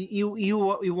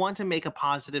want to make a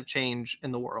positive change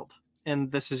in the world,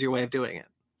 and this is your way of doing it.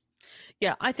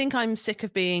 Yeah, I think I'm sick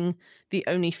of being the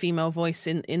only female voice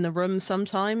in the room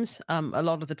sometimes, a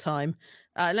lot of the time,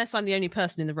 unless I'm the only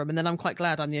person in the room, and then I'm quite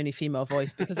glad I'm the only female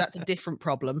voice, because that's a different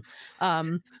problem.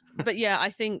 But yeah, I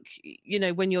think,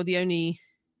 when you're the only,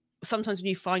 sometimes when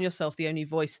you find yourself the only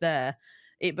voice there,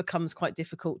 it becomes quite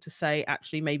difficult to say,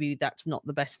 actually, maybe that's not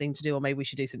the best thing to do, or maybe we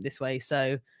should do something this way.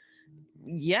 So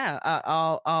yeah,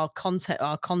 our content,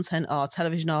 our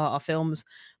television, our films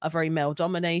are very male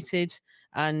dominated,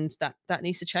 and that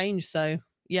needs to change. So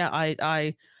yeah,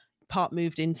 I part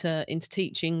moved into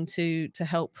teaching to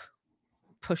help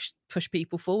push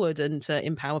people forward and to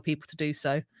empower people to do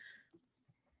so.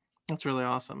 That's really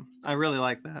awesome. I really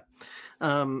like that.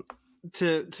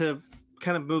 To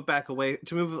kind of move a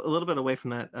little bit away from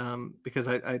that, because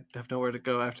I have nowhere to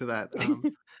go after that.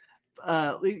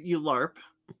 You LARP.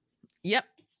 Yep.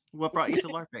 What brought you to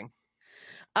LARPing?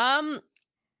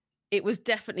 It was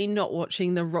definitely not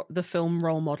watching the film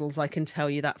Role Models. I can tell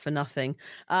you that for nothing.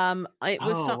 It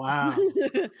was wow.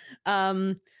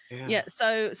 Yeah.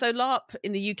 So LARP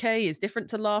in the UK is different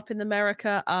to LARP in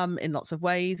America. In lots of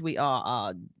ways, we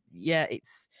are.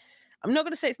 It's. I'm not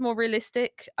going to say it's more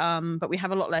realistic, but we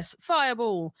have a lot less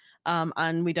fireball,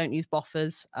 and we don't use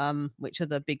boffers, which are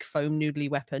the big foam noodly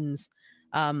weapons.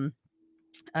 No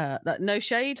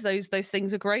shade, those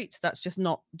things are great. That's just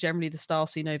not generally the style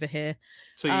seen over here.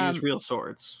 So you use real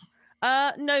swords?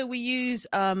 No, we use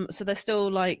so they're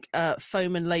still like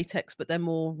foam and latex, but they're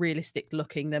more realistic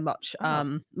looking. They're much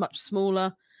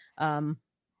smaller.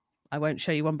 I won't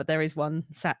show you one, but there is one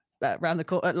sat around the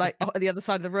corner, like at the other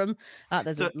side of the room.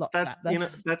 There's a lot.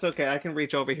 That's okay. I can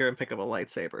reach over here and pick up a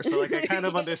lightsaber, so like I kind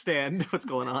of understand what's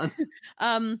going on.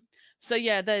 So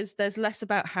yeah, there's less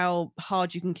about how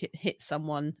hard you can hit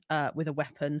someone with a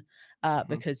weapon,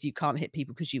 because you can't hit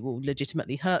people because you will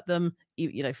legitimately hurt them.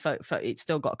 It's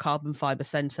still got a carbon fiber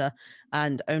center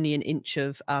and only an inch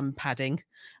of padding,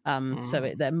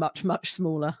 so they're much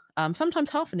smaller.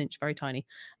 Sometimes half an inch, very tiny.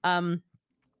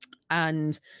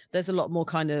 And there's a lot more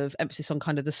kind of emphasis on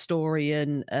kind of the story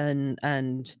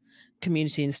and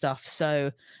community and stuff.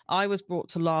 So I was brought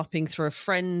to LARPing through a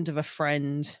friend of a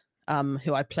friend,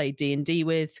 who I played D&D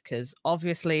with, because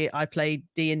obviously I played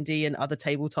D&D and other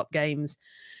tabletop games,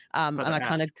 and I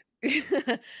kind of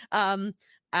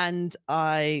and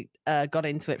I got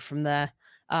into it from there.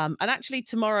 And actually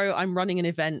tomorrow I'm running an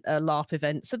event, a LARP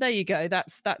event. So there you go.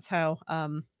 That's how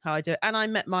I do it. And I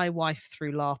met my wife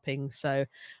through LARPing, so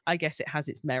I guess it has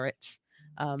its merits.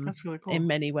 That's really cool in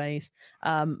many ways.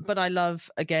 But I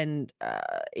love, again,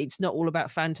 it's not all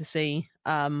about fantasy.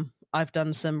 I've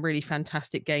done some really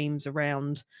fantastic games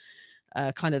around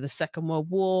kind of the Second World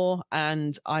War,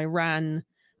 and I ran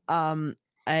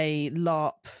a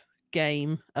LARP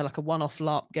game, like a one-off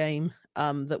LARP game,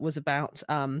 that was about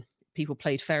people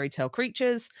played fairy tale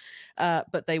creatures,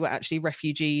 but they were actually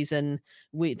refugees, and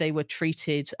they were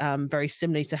treated very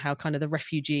similarly to how kind of the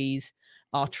refugees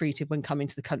are treated when coming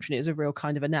to the country. And it was a real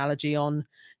kind of analogy on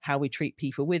how we treat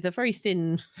people, with a very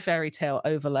thin fairy tale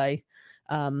overlay.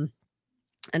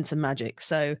 And some magic.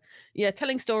 So yeah,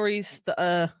 telling stories that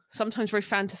are sometimes very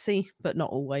fantasy, but not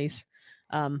always,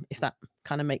 if that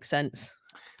kind of makes sense.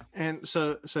 And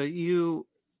so you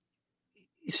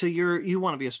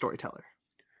want to be a storyteller.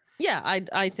 Yeah,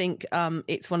 I think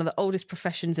it's one of the oldest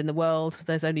professions in the world.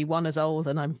 There's only one as old,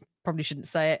 and I probably shouldn't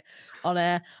say it on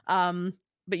air.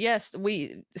 But yes,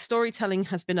 storytelling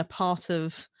has been a part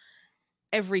of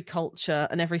every culture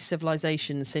and every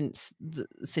civilization since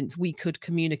we could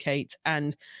communicate,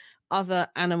 and other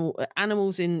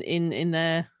animals in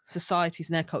their societies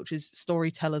and their cultures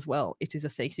storytell as well. It is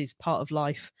it is part of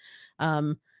life.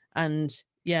 And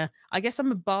yeah, I guess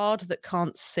I'm a bard that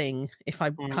can't sing, if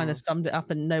I kind of summed it up,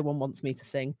 and no one wants me to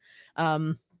sing.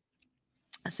 So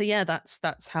yeah,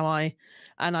 that's how I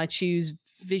choose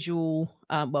visual,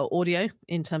 audio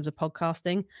in terms of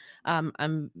podcasting,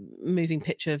 and moving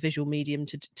picture visual medium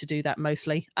to do that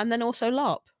mostly, and then also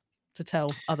LARP to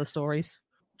tell other stories.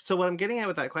 So what I'm getting at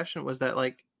with that question was that,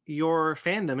 like, your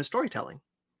fandom is storytelling.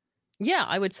 Yeah,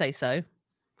 I would say so.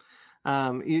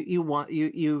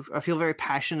 You I feel very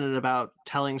passionate about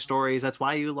telling stories. That's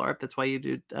why you LARP. That's why you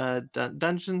do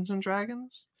Dungeons and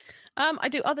Dragons. I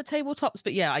do other tabletops,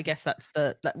 but yeah, I guess that's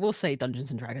we'll say Dungeons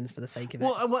and Dragons for the sake of it.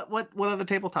 Well, what other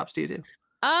tabletops do you do?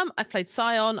 I've played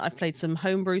Scion. I've played some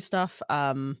homebrew stuff.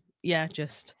 Yeah,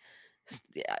 just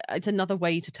it's another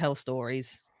way to tell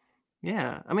stories.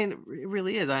 Yeah, I mean, it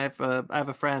really is. I have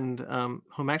a friend who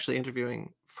I'm actually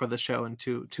interviewing for the show in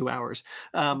two hours.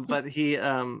 But he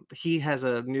has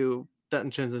a new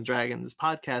Dungeons and Dragons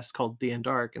podcast called The and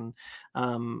Dark, and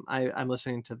I'm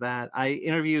listening to that. I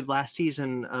interviewed last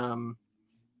season.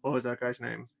 What was that guy's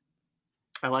name?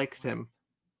 I liked him.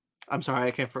 I'm sorry,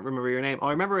 I can't remember your name. I'll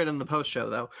remember it in the post show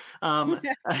though.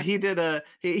 He did I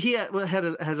think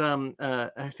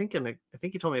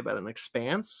he told me about an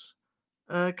Expanse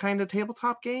kind of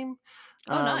tabletop game.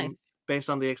 Oh, nice. Based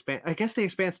on the Expanse. I guess the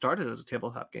Expanse started as a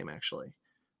tabletop game, actually,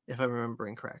 if I'm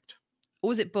remembering correct. Or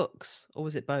was it books, or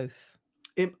was it both?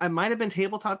 It might have been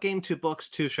tabletop game to books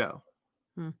to show.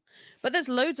 But there's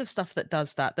loads of stuff that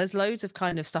does that. There's loads of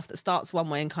kind of stuff that starts one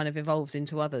way and kind of evolves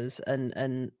into others.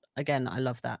 And again, I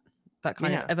love that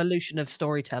kind of evolution of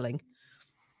storytelling.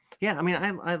 Yeah, I mean,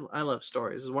 I love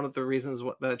stories. It's one of the reasons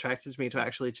that attracted me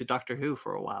to Doctor Who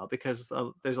for a while, because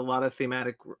there's a lot of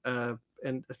thematic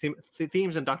and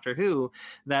themes in Doctor Who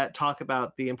that talk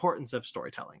about the importance of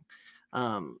storytelling,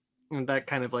 and that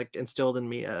kind of like instilled in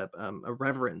me a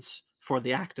reverence for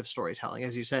the act of storytelling.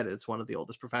 As you said, it's one of the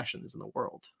oldest professions in the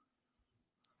world.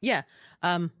 Yeah.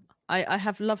 I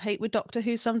have love-hate with Doctor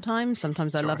Who sometimes.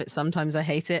 Sometimes I love it, sometimes I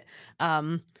hate it.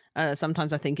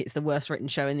 Sometimes I think it's the worst written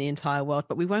show in the entire world,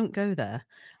 but we won't go there.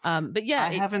 But yeah,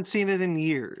 I haven't seen it in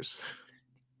years.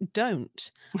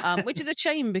 Don't. Which is a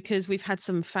shame, because we've had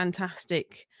some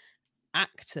fantastic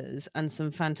actors and some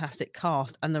fantastic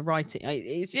cast, and the writing,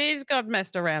 it's got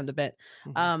messed around a bit.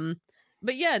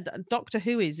 But yeah, Doctor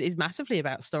Who is massively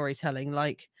about storytelling,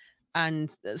 like.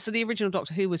 And so the original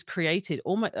Doctor Who was created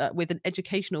almost with an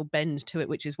educational bend to it,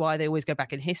 which is why they always go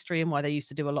back in history and why they used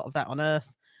to do a lot of that on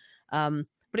Earth.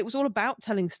 But it was all about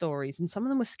telling stories, and some of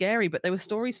them were scary, but they were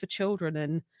stories for children.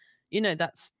 And,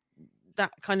 that's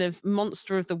that kind of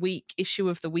monster of the week, issue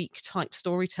of the week type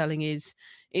storytelling is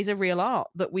a real art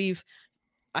that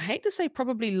I hate to say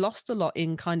probably lost a lot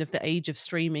in kind of the age of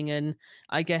streaming, and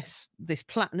I guess this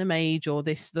platinum age, or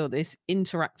this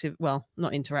interactive, well,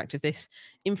 not interactive, this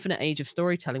infinite age of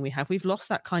storytelling we have. We've lost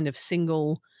that kind of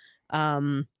single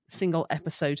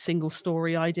episode, single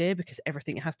story idea, because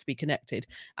everything has to be connected.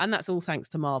 And that's all thanks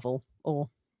to Marvel, or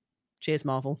cheers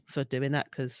Marvel for doing that,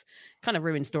 because kind of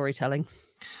ruined storytelling.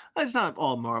 It's not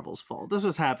all Marvel's fault. This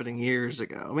was happening years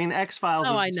ago. I mean, X-Files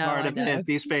was the start of it.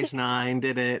 Deep Space Nine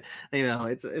did it.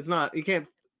 It's not, you can't,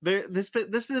 this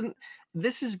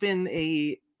has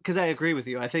been because I agree with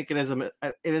you. I think it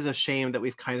is a shame that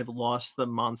we've kind of lost the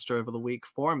monster of the week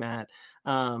format.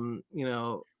 Star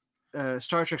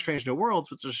Trek Strange New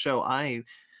Worlds, which is a show I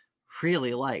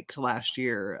really liked last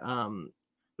year,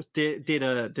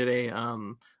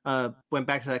 went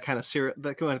back to that kind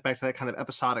of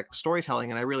episodic storytelling,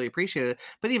 and I really appreciated it.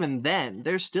 But even then,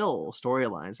 there's still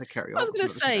storylines that carry on. I was going to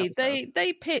say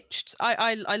they pitched.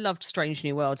 I loved Strange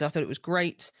New Worlds. I thought it was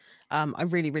great. I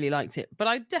really, really liked it, but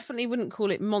I definitely wouldn't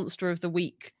call it monster of the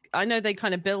week I know they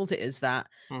kind of build it as that,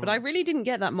 but I really didn't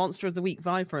get that Monster of the Week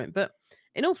vibe from it. But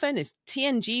in all fairness,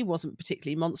 TNG wasn't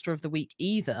particularly Monster of the Week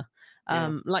either.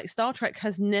 Like Star Trek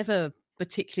has never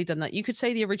particularly done that. You could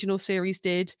say the original series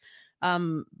did,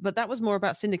 but that was more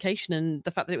about syndication and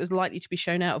the fact that it was likely to be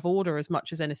shown out of order as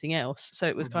much as anything else. So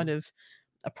it was kind of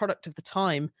a product of the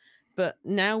time. But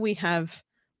now we have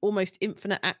almost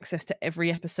infinite access to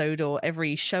every episode or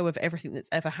every show of everything that's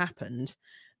ever happened.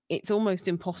 It's almost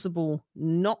impossible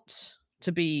not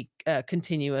to be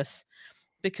continuous,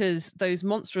 because those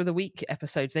Monster of the Week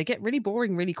episodes, they get really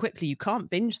boring really quickly. You can't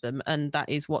binge them, and that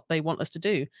is what they want us to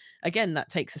do. Again, that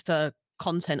takes us to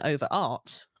content over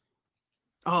art.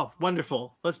 Oh,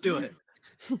 wonderful. Let's do it.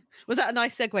 Was that a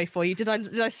nice segue for you? Did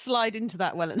I slide into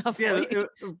that well enough? Yeah,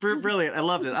 brilliant. I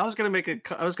loved it. I was gonna make a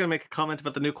comment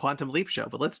about the new Quantum Leap show,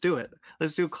 but let's do it.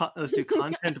 Let's do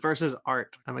content versus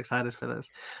art. I'm excited for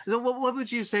this. So, what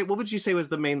would you say? What would you say was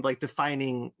the main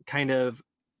defining kind of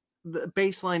the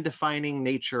baseline defining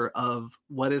nature of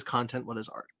what is content, what is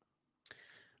art?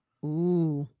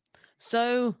 Ooh,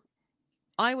 so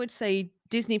I would say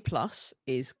Disney Plus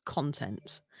is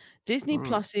content. Disney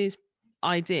Plus's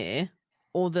idea,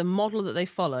 or the model that they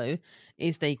follow,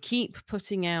 is they keep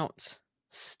putting out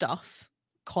stuff,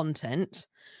 content,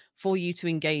 for you to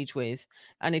engage with.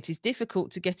 And it is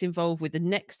difficult to get involved with the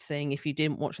next thing if you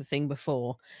didn't watch the thing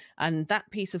before. And that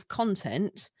piece of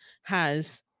content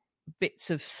has bits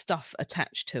of stuff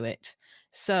attached to it.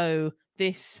 So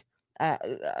this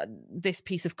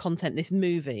piece of content, this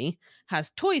movie,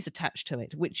 has toys attached to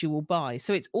it, which you will buy.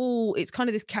 So it's kind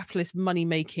of this capitalist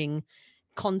money-making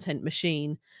content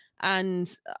machine.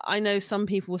 And I know some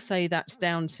people will say that's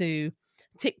down to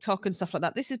TikTok and stuff like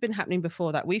that. This has been happening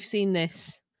before that. We've seen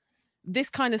this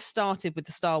kind of started with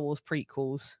the Star Wars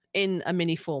prequels in a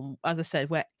mini form, as I said,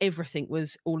 where everything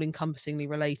was all-encompassingly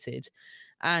related.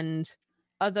 And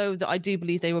although that I do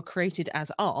believe they were created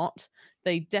as art,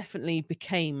 they definitely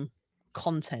became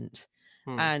content.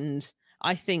 And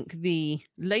I think the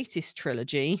latest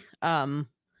trilogy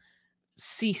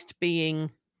ceased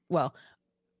being, well,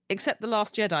 except The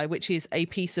Last Jedi, which is a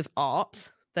piece of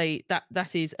art.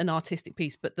 That is an artistic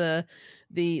piece, but the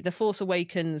Force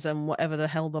Awakens and whatever the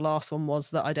hell the last one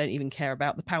was that I don't even care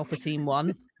about, the Palpatine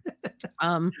one.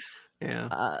 And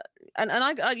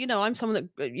I I'm someone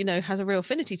that has a real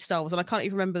affinity to Star Wars, and I can't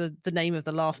even remember the name of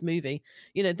the last movie.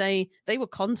 They were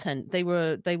content. They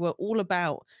were all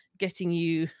about giving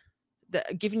you the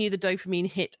dopamine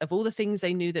hit of all the things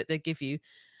they knew that they'd give you.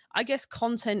 I guess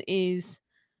content is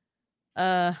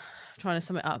trying to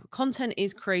sum it up. Content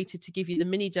is created to give you the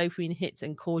mini dopamine hits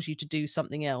and cause you to do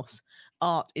something else.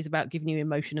 Art is about giving you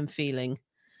emotion and feeling.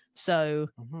 So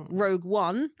Rogue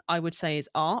One, I would say, is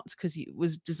art because it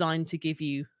was designed to give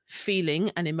you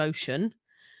feeling and emotion,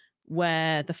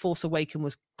 where The Force Awakens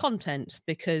was content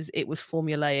because it was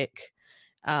formulaic,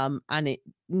 and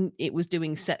it was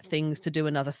doing set things to do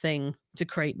another thing to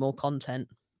create more content.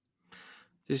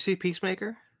 Did you see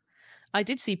Peacemaker? I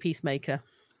did see Peacemaker.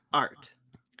 Art.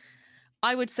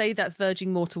 I would say that's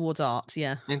verging more towards art.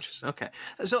 Yeah. Interesting. Okay.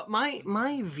 So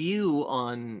my view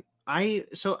on I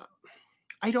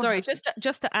don't. Sorry,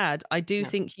 just to add, I do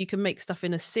think you can make stuff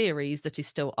in a series that is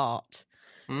still art.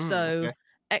 So okay.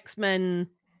 X-Men,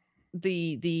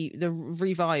 the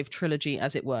revived trilogy,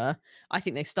 as it were, I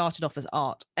think they started off as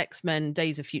art. X-Men,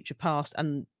 Days of Future Past,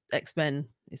 and X-Men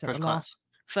is that First Class.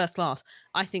 First Class.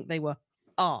 I think they were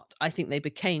art. I think they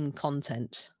became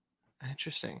content.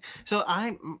 Interesting. So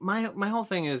my whole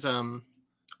thing is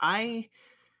I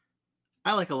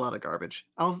like a lot of garbage.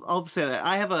 I'll say that.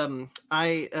 I have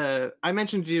I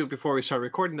mentioned to you before we started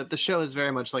recording that the show is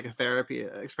very much like a therapy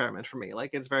experiment for me. Like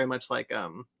it's very much like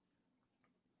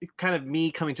kind of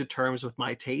me coming to terms with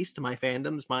my taste, my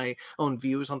fandoms, my own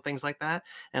views on things like that.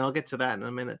 And I'll get to that in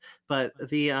a minute. But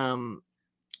the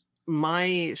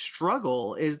my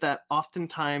struggle is that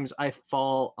oftentimes I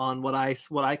fall on what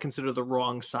I consider the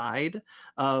wrong side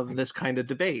of this kind of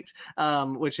debate,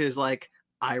 which is like,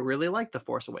 I really like The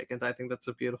Force Awakens. I think that's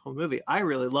a beautiful movie. I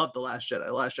really love The Last Jedi.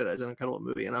 The Last Jedi is an incredible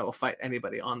movie, and I will fight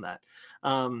anybody on that.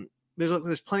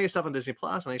 There's plenty of stuff on Disney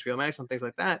Plus and HBO Max and things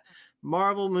like that.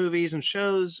 Marvel movies and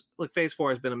shows, like Phase 4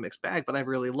 has been a mixed bag, but I've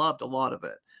really loved a lot of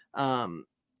it.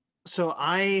 So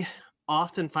I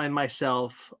often find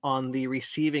myself on the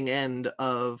receiving end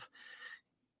of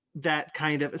that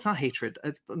kind of, it's not hatred.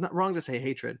 It's not wrong to say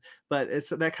hatred, but it's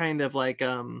that kind of like,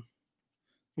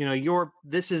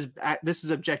 this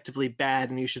is objectively bad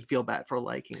and you should feel bad for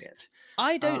liking it.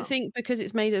 I don't think because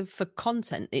it's made for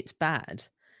content, it's bad.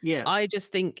 Yeah. I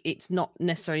just think it's not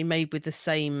necessarily made with the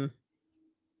same,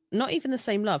 not even the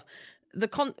same love.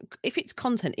 if it's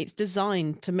content, it's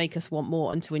designed to make us want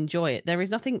more and to enjoy it. There is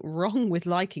nothing wrong with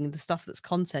liking the stuff that's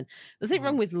content. There's nothing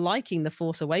wrong with liking The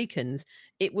Force Awakens.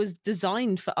 It was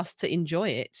designed for us to enjoy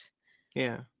it.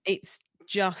 Yeah. It's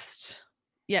just,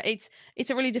 yeah, it's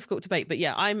a really difficult debate. But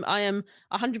yeah, I am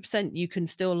 100%. You can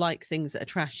still like things that are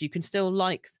trash. You can still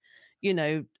like,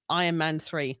 Iron Man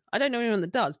 3. I don't know anyone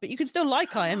that does, but you can still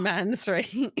like Iron Man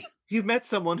 3. You've met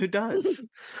someone who does.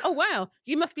 Oh wow,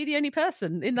 you must be the only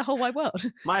person in the whole wide world.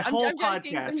 My I'm whole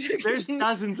joking, podcast. There's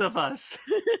dozens of us.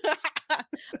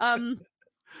 But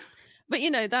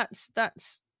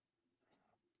that's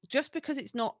just because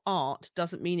it's not art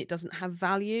doesn't mean it doesn't have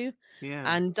value,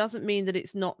 and doesn't mean that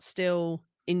it's not still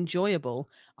enjoyable.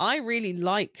 I really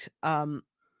liked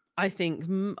I think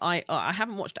I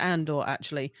haven't watched Andor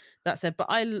actually, that said, but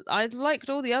I liked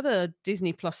all the other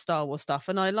Disney Plus Star Wars stuff,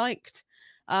 and I liked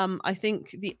I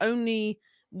think the only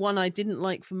one I didn't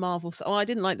like for Marvel, I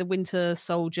didn't like the Winter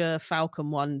Soldier Falcon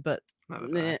one, but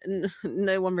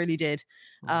no one really did.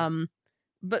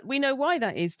 But we know why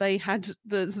that is. They had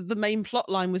the main plot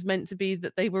line was meant to be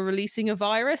that they were releasing a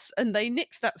virus, and they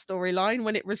nicked that storyline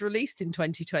when it was released in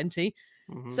 2020.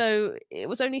 So it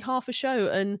was only half a show,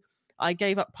 and I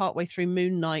gave up partway through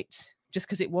Moon Knight just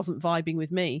because it wasn't vibing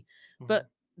with me. But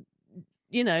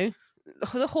the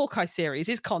Hawkeye series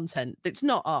is content. It's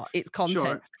not art. It's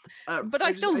content. Sure. But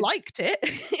I still liked it.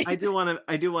 I do want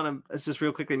to just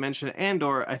real quickly mention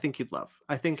Andor. I think you'd love.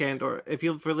 I think Andor, if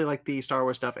you really like the Star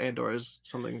Wars stuff, Andor is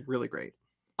something really great.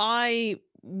 I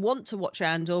want to watch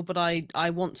Andor, but I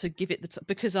want to give it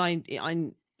because I'm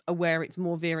aware it's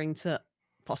more veering to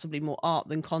possibly more art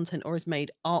than content, or is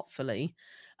made artfully.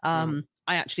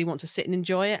 I actually want to sit and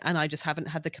enjoy it, and I just haven't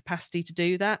had the capacity to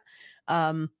do that.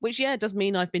 Which does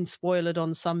mean I've been spoiled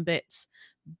on some bits,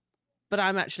 but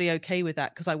I'm actually okay with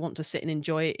that because I want to sit and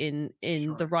enjoy it in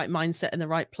sure. the right mindset and the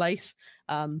right place.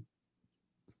 But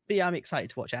yeah, I'm excited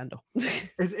to watch Andor.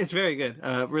 It's very good.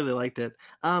 Really liked it.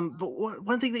 But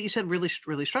one thing that you said really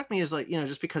struck me is, like,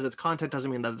 just because it's content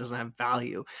doesn't mean that it doesn't have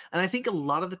value. And I think a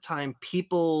lot of the time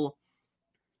people,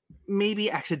 maybe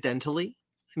accidentally,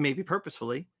 maybe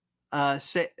purposefully,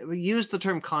 use the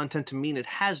term content to mean it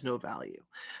has no value.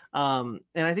 And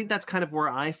I think that's kind of where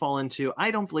I fall into.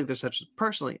 I don't believe there's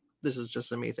personally, this is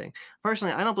just a me thing.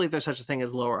 Personally, I don't believe there's such a thing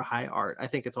as low or high art. I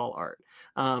think it's all art.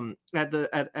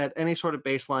 At any sort of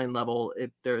baseline level,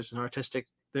 there is an artistic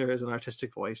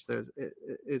voice. If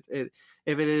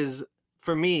it is,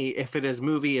 for me, if it is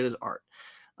movie, it is art.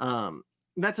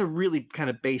 That's a really kind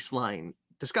of baseline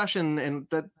discussion, and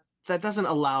that doesn't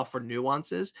allow for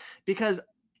nuances, because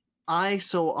I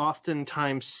so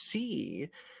oftentimes see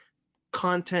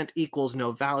content equals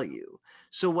no value.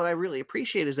 So what I really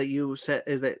appreciate is that you said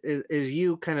is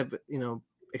you kind of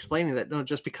explaining that no,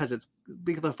 just because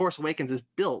The Force Awakens is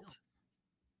built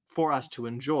for us to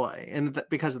enjoy, and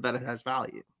because of that it has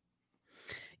value.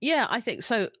 Yeah, I think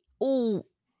so. All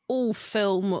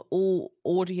film, all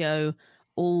audio,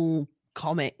 all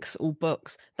comics, all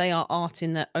books, they are art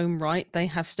in their own right. They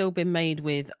have still been made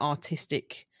with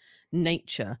artistic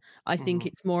nature. I think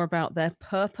it's more about their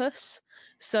purpose.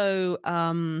 So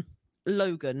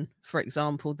Logan, for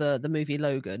example, the movie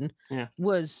Logan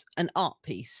was an art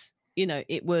piece.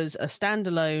 It was a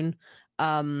standalone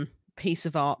piece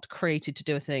of art created to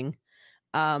do a thing.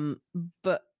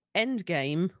 But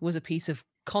Endgame was a piece of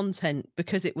content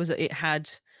because it had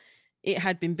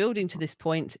been building to this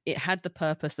point. It had the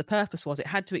purpose. The purpose was it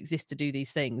had to exist to do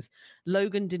these things.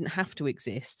 Logan didn't have to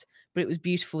exist, but it was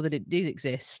beautiful that it did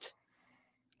exist.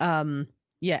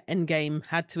 Endgame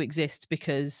had to exist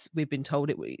because we've been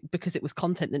told because it was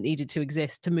content that needed to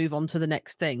exist to move on to the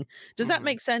next thing. Does that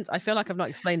make sense? I feel like I've not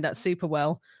explained that super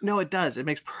well. No, it does. It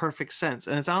makes perfect sense,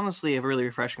 and it's honestly a really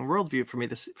refreshing worldview for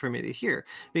me to hear.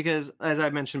 Because, as I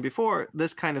mentioned before,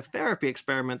 this kind of therapy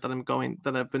experiment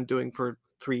that I've been doing for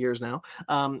 3 years now,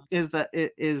 is that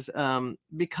it is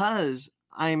because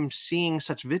I'm seeing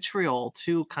such vitriol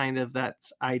to kind of that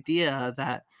idea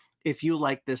that if you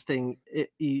like this thing,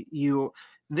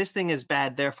 this thing is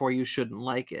bad, therefore you shouldn't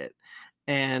like it.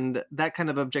 And that kind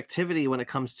of objectivity when it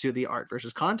comes to the art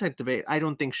versus content debate, I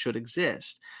don't think should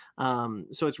exist.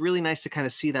 So it's really nice to kind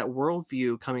of see that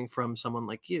worldview coming from someone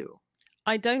like you.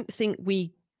 I don't think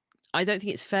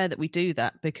it's fair that we do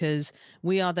that, because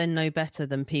we are then no better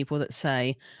than people that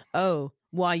say, oh,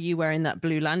 why are you wearing that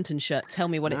Blue Lantern shirt? Tell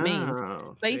me what it means.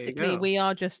 Basically, we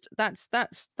are just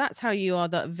that's how you are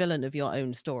the villain of your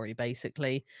own story.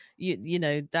 Basically,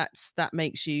 that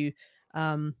makes you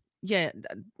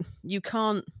you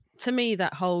can't. To me,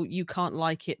 that whole you can't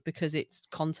like it because it's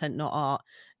content, not art,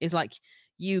 is like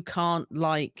you can't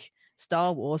like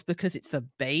Star Wars because it's for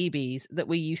babies that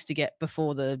we used to get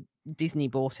before the Disney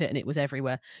bought it and it was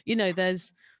everywhere.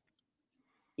 There's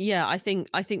I think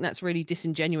that's really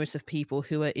disingenuous of people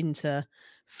who are into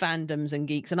fandoms and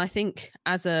geeks. And I think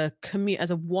as a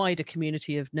wider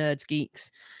community of nerds,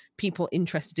 geeks, people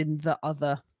interested in the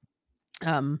other,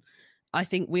 I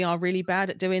think we are really bad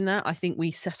at doing that. I think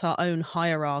we set our own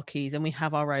hierarchies and we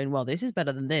have our own, well, this is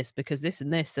better than this because this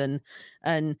and this, and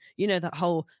that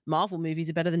whole Marvel movies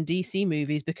are better than DC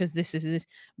movies because this is this.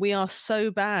 We are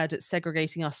so bad at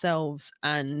segregating ourselves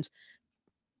and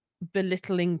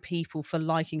belittling people for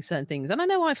liking certain things. And I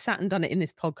know I've sat and done it in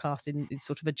this podcast in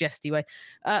sort of a jesty way,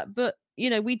 but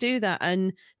we do that,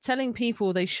 and telling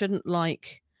people they shouldn't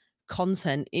like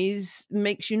content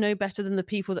makes you no better than the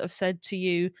people that have said to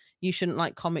you shouldn't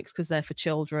like comics because they're for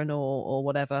children or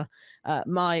whatever.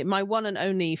 My one and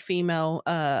only female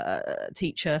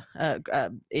teacher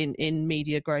in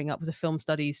media growing up was a film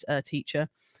studies teacher,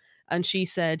 and she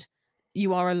said,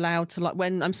 you are allowed to like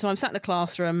I'm sat in a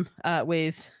classroom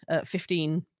with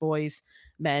 15 boys,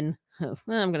 men. I'm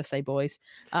going to say boys,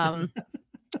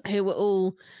 who were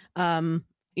all, everyone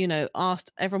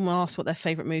asked what their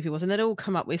favorite movie was, and they'd all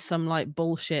come up with some like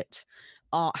bullshit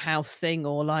art house thing,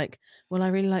 or like, well, I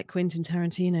really like Quentin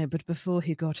Tarantino, but before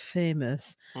he got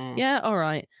famous. Yeah, all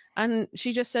right. And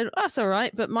she just said, that's all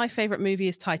right, but my favorite movie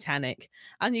is Titanic.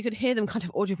 And you could hear them kind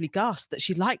of audibly gasp that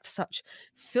she liked such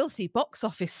filthy box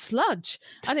office sludge.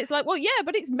 And it's like, well, yeah,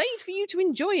 but it's made for you to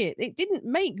enjoy it. It didn't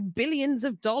make billions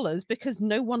of dollars because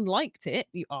no one liked it,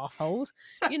 you assholes.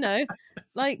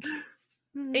 Like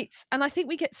and I think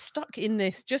we get stuck in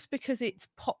this just because it's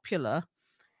popular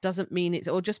doesn't mean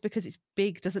or just because it's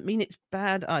big doesn't mean it's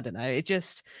bad. I don't know. But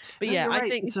no, yeah, right. I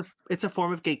think it's a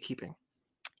form of gatekeeping.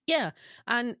 Yeah.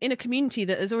 And in a community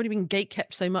that has already been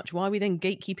gatekept so much, why are we then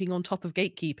gatekeeping on top of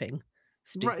gatekeeping?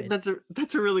 Stupid. Right.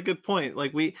 That's a really good point.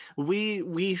 Like we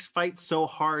fight so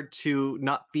hard to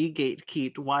not be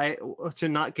gatekept. Why to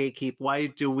not gatekeep? Why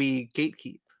do we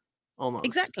gatekeep? Almost.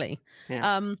 Exactly.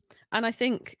 Yeah. And I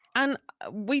think, and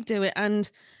we do it,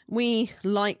 and we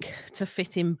like to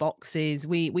fit in boxes.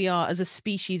 We are, as a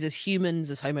species, as humans,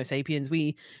 as Homo sapiens,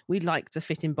 we like to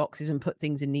fit in boxes and put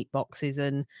things in neat boxes.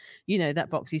 And that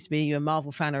box used to be, you're a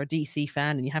Marvel fan or a DC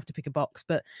fan, and you have to pick a box.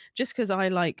 But just because I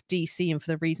like DC and for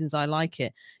the reasons I like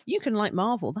it, you can like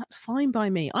Marvel. That's fine by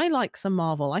me. I like some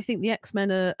Marvel. I think the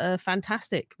X-Men are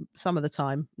fantastic some of the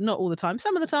time, not all the time,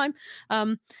 some of the time.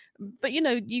 But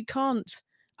you can't.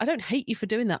 I don't hate you for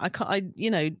doing that. I can't.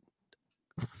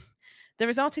 There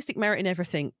is artistic merit in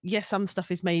everything. Yes, some stuff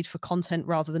is made for content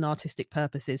rather than artistic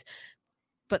purposes,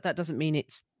 but that doesn't mean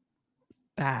it's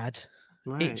bad.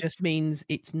 Right. It just means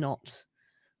it's not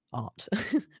art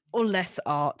or less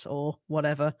art or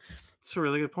whatever. That's a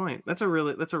really good point. That's a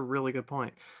really good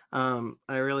point. I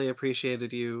really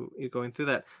appreciated you going through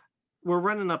that. We're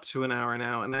running up to an hour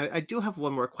now, and I do have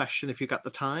one more question if you got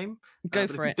the time. Go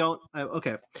for it. Don't.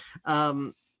 Okay.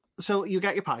 So you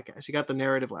got your podcast. You got the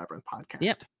Narrative Labyrinth podcast.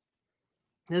 Yep.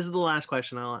 This is the last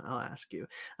question I'll ask you,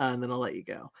 and then I'll let you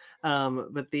go.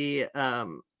 But the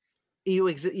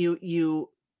you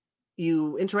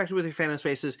interacted with your fandom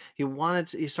spaces.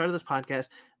 You started this podcast.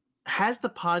 Has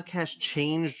the podcast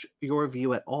changed your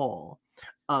view at all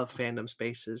of fandom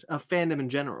spaces, of fandom in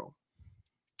general?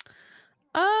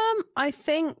 I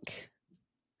think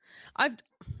I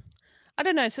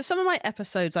don't know. So some of my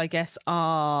episodes, I guess,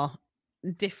 are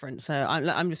different. So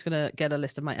I'm just going to get a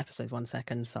list of my episodes. 1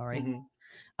 second. Sorry.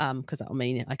 Because that'll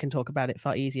mean I can talk about it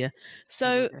far easier.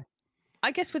 So okay. I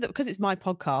guess because it's my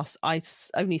podcast, I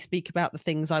only speak about the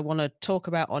things I want to talk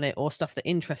about on it or stuff that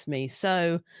interests me.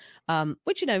 So,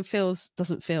 which,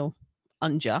 doesn't feel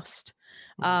unjust.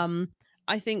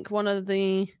 I think one of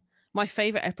my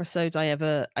favorite episodes I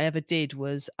ever did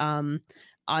was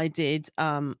I did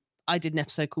an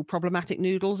episode called Problematic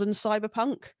Noodles and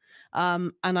Cyberpunk,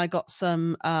 and I got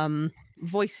some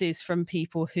voices from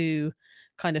people who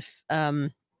kind of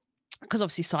because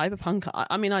obviously Cyberpunk,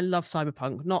 I mean, I love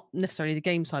Cyberpunk, not necessarily the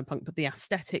game Cyberpunk, but the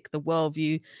aesthetic, the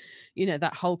worldview,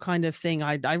 that whole kind of thing.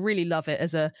 I really love it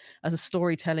as a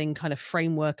storytelling kind of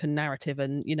framework and narrative,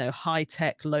 and high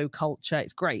tech, low culture.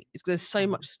 It's great. There's so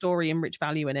much story and rich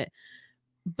value in it.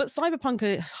 But Cyberpunk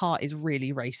at its heart is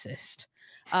really racist.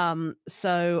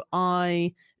 So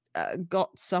I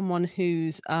got someone who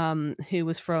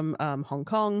was from Hong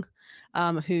Kong,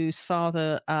 whose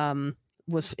father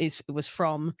was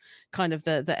from kind of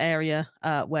the area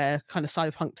where kind of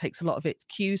Cyberpunk takes a lot of its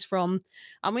cues from,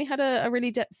 and we had a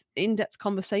really in-depth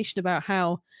conversation about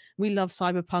how we love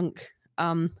Cyberpunk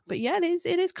But yeah,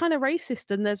 it is kind of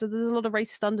racist, and there's a lot of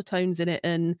racist undertones in it,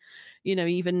 and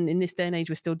even in this day and age,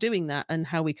 we're still doing that, and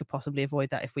how we could possibly avoid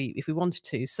that if we wanted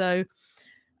to. So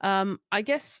I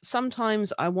guess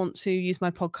sometimes I want to use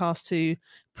my podcast to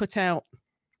put out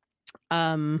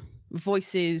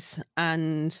voices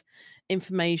and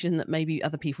information that maybe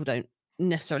other people don't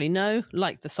necessarily know,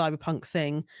 like the cyberpunk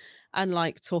thing, and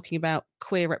like talking about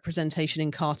queer representation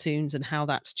in cartoons and how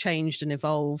that's changed and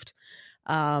evolved.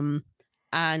 And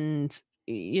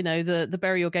the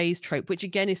bury your gaze trope, which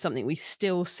again is something we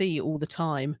still see all the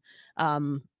time,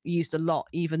 used a lot,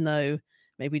 even though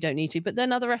maybe we don't need to. But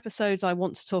then other episodes, I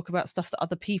want to talk about stuff that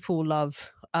other people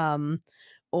love,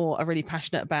 or are really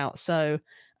passionate about. So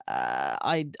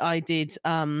I did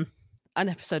an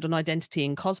episode on identity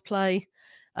in cosplay,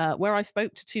 where I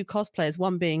spoke to two cosplayers,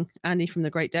 one being Andy from The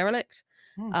Great Derelict.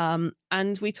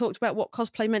 And we talked about what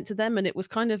cosplay meant to them, and it was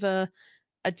kind of a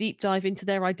deep dive into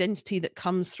their identity that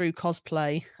comes through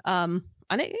cosplay. And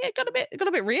it got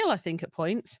a bit real, I think, at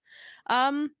points.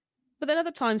 But then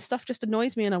other times stuff just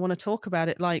annoys me and I want to talk about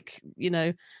it, like,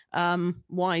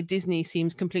 why Disney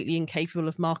seems completely incapable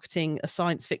of marketing a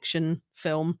science fiction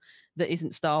film that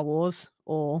isn't Star Wars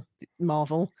or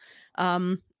Marvel,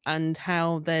 and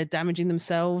how they're damaging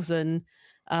themselves. And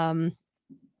can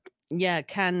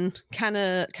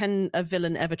a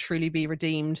villain ever truly be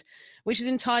redeemed? Which is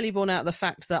entirely born out of the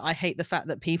fact that I hate the fact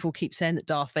that people keep saying that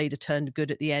Darth Vader turned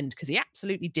good at the end, because he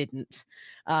absolutely didn't.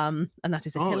 And that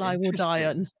is a hill I will die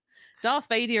on. Darth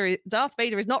Vader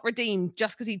is not redeemed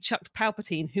just because he chucked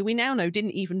Palpatine, who we now know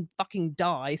didn't even fucking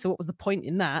die. So what was the point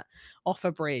in that? Off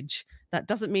a bridge. That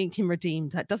doesn't make him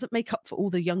redeemed. That doesn't make up for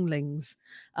all the younglings.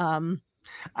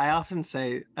 I often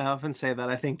say that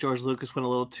I think George Lucas went a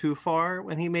little too far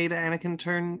when he made Anakin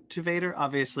turn to Vader.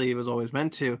 Obviously, he was always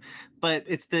meant to, but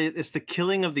it's the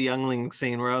killing of the youngling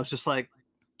scene where I was just like,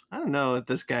 I don't know if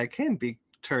this guy can be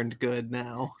turned good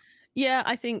now. Yeah,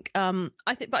 I think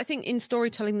in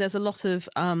storytelling, there's a lot of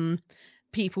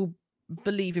people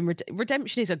believe in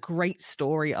redemption is a great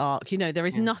story arc. There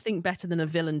is nothing better than a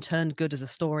villain turned good as a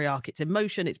story arc. It's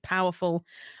emotion, it's powerful.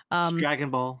 It's Dragon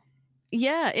Ball.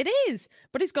 Yeah, it is,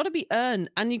 but it's got to be earned,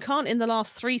 and you can't in the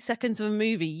last 3 seconds of a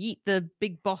movie yeet the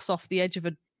big boss off the edge of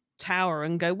a tower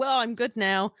and go, well, I'm good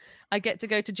now, I get to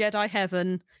go to Jedi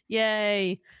heaven,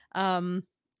 yay.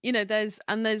 There's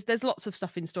lots of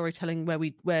stuff in storytelling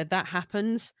where that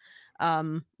happens,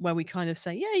 where we kind of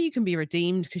say, yeah, you can be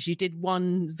redeemed because you did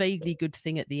one vaguely good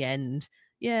thing at the end.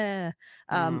 Yeah.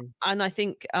 And I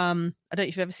think I don't know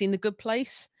if you've ever seen The Good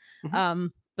Place.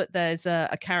 But there's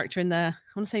a character in there,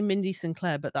 I want to say Mindy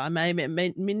Sinclair, but that I may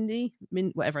Mindy,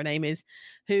 whatever her name is,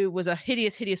 who was a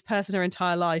hideous person her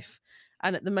entire life.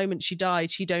 And at the moment she died,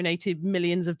 she donated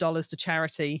millions of dollars to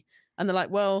charity. And they're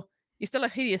like, well, you're still a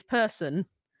hideous person,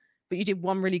 but you did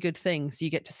one really good thing, so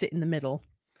you get to sit in the middle.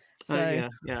 So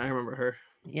yeah, I remember her.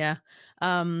 Yeah.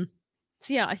 So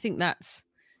yeah, I think that's,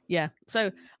 yeah.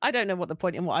 So I don't know what the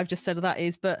point in what I've just said of that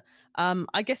is, but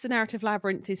I guess the Narrative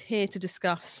Labyrinth is here to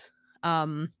discuss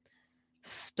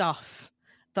stuff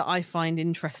that I find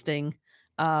interesting,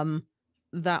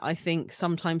 that I think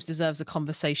sometimes deserves a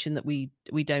conversation that we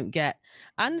don't get.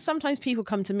 And sometimes people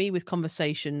come to me with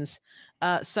conversations.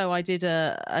 So I did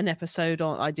an episode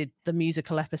I did the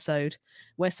musical episode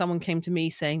where someone came to me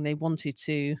saying they wanted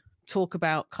to talk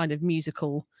about kind of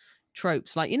musical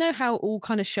tropes, like how all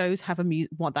kind of shows have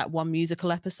that one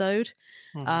musical episode,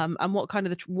 and what kind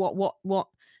of what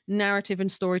narrative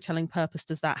and storytelling purpose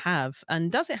does that have,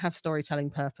 and does it have storytelling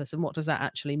purpose, and what does that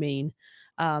actually mean?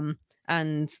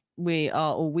 And we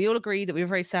all agree that we were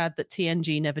very sad that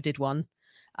TNG never did one,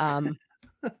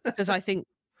 because I think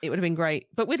it would have been great,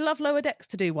 but we'd love Lower Decks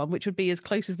to do one, which would be as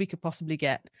close as we could possibly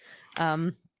get.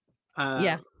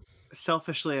 Yeah.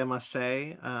 Selfishly, I must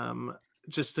say,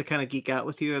 just to kind of geek out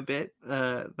with you a bit,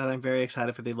 that I'm very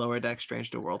excited for the Lower Decks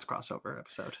Strange New Worlds crossover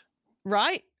episode.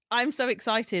 Right, I'm so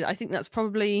excited. I think that's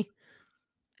probably,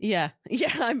 yeah.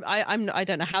 I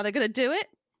don't know how they're going to do it,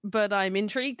 but I'm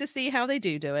intrigued to see how they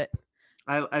do it.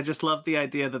 I just love the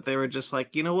idea that they were just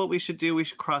like, you know what we should do? We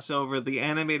should cross over the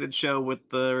animated show with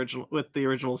the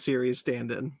original series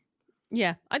stand-in.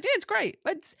 Yeah, I do. It's great.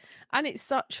 It's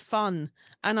such fun.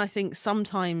 And I think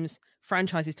sometimes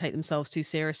franchises take themselves too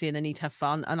seriously and they need to have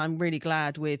fun. And I'm really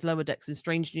glad with Lower Decks and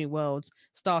Strange New Worlds,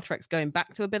 Star Trek's going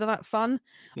back to a bit of that fun.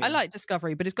 Yeah. I like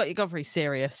Discovery, but it's got very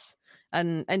serious.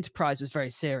 And Enterprise was very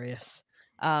serious.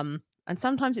 And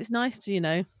sometimes it's nice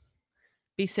to,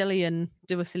 be silly and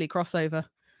do a silly crossover.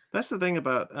 That's the thing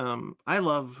about, I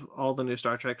love all the new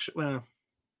Star Trek. Well,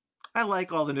 I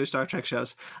like all the new Star Trek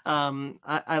shows.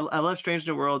 I love Strange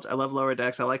New Worlds. I love Lower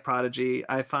Decks. I like Prodigy.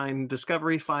 I find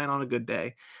Discovery fine on a good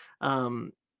day.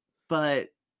 Um, but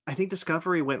I think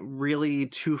Discovery went really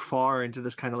too far into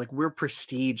this kind of like, we're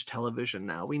prestige television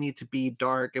now. We need to be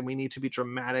dark and we need to be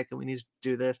dramatic and we need to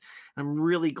do this. And I'm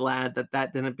really glad that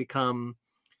that didn't become.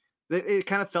 It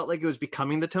kind of felt like it was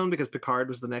becoming the tone because Picard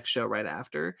was the next show right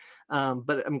after.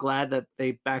 But I'm glad that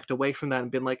they backed away from that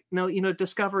and been like, no,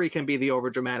 Discovery can be the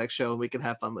overdramatic show and we can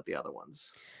have fun with the other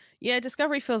ones. Yeah,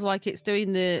 Discovery feels like it's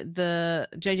doing the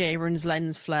J.J. Abrams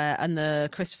lens flare and the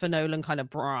Christopher Nolan kind of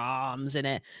Brahms in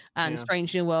it, and Yeah.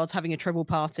 Strange New Worlds having a triple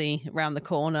party around the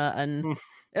corner, and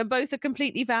both are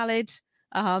completely valid,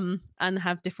 and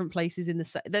have different places in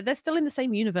the they're still in the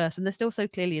same universe, and they're still so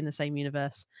clearly in the same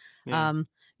universe. Yeah.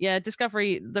 Yeah,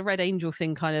 Discovery, the Red Angel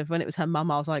thing, kind of when it was her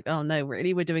mum, I was like, oh no,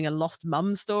 really, we're doing a lost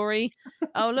mum story.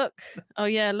 Oh look, oh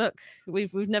yeah, look,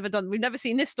 we've never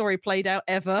seen this story played out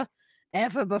ever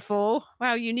before.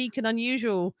 Wow, unique and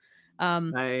unusual.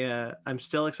 I'm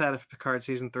still excited for Picard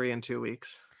season 3 in 2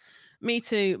 weeks. Me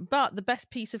too. But the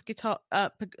best piece of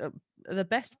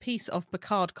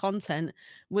Picard content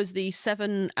was the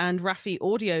Seven and Raffi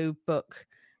audio book,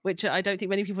 which I don't think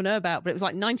many people know about, but it was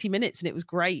like 90 minutes and it was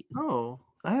great. Oh,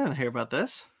 I didn't hear about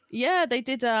this. Yeah, they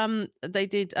did.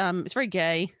 It's very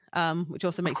gay, which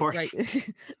also makes it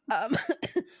great.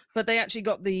 But they actually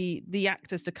got the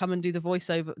actors to come and do the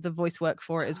voice work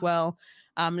for it as well.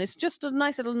 And it's just a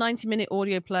nice little 90-minute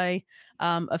audio play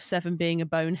of Seven being a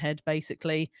bonehead,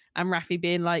 basically, and Raffi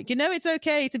being like, it's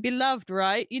okay to be loved,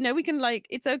 right? We can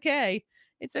it's okay.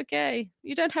 It's okay.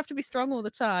 You don't have to be strong all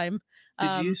the time.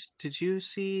 Did you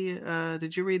see?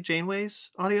 Did you read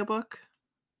Janeway's audiobook?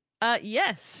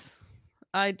 Yes.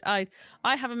 I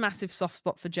have a massive soft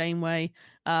spot for Janeway,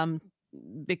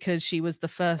 because she was the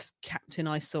first captain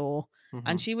I saw,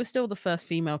 and she was still the first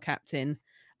female captain,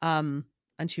 and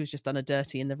she was just done a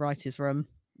dirty in the writers' room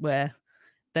where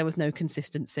there was no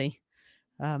consistency,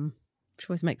 which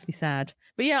always makes me sad.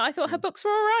 But yeah, I thought her books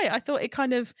were all right. I thought it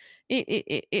kind of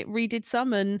it redid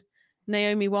some, and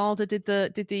Naomi Wilder did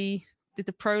the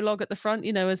prologue at the front.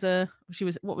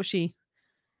 What was she?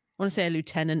 I want to say a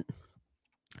lieutenant.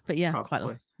 But yeah,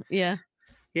 Probably. yeah.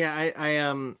 Yeah,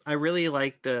 I really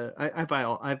liked. I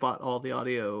bought all the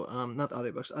audio, not the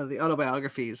audiobooks, the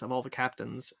autobiographies of all the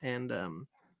captains. And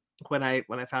when I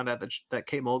found out that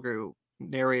Kate Mulgrew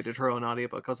narrated her own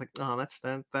audiobook, I was like, oh,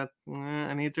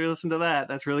 I need to listen to that.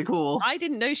 That's really cool. I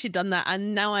didn't know she'd done that,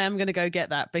 and now I am going to go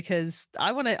get that because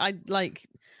I would,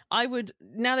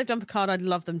 now they've done Picard, I'd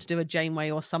love them to do a Janeway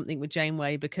or something with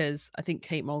Janeway because I think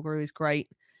Kate Mulgrew is great.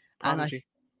 Prodigy.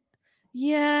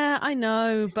 Yeah, I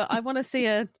know, but I want to see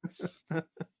her.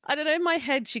 I don't know, in my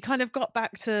head, she kind of got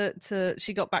back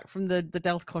she got back from the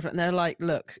Delta Quadrant, and they're like,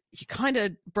 look, you kind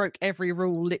of broke every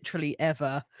rule literally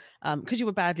ever, because you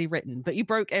were badly written, but you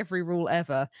broke every rule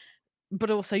ever,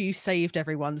 but also you saved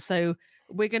everyone. So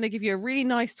we're going to give you a really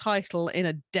nice title in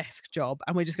a desk job,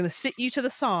 and we're just going to sit you to the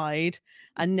side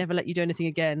and never let you do anything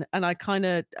again. And I kind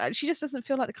of, she just doesn't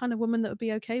feel like the kind of woman that would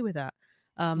be okay with that.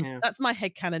 That's my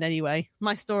headcanon anyway.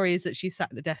 My story is that she's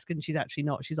sat at a desk and she's actually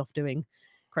not. She's off doing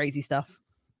crazy stuff.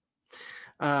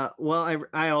 Well,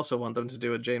 I also want them to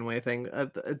do a Janeway thing.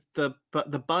 The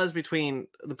buzz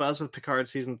with Picard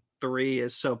season 3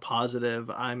 is so positive.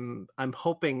 I'm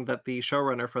hoping that the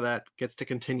showrunner for that gets to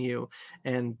continue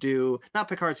and do not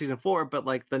Picard season 4, but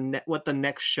like what the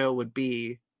next show would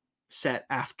be set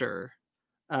after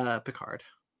Picard.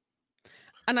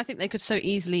 And I think they could so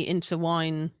easily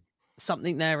intertwine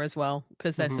something there as well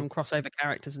because there's some crossover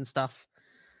characters and stuff.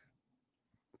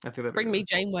 I think Bring me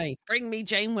Janeway. Bring me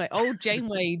Janeway. Old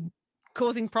Janeway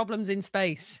causing problems in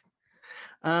space.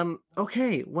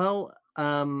 Okay. Well,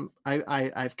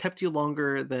 I've kept you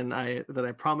longer than I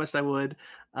promised I would.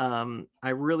 I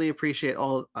really appreciate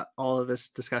all of this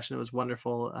discussion. It was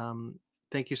wonderful.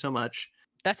 Thank you so much.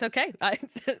 That's okay.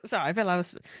 Sorry, I feel I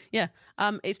was. Yeah.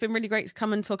 It's been really great to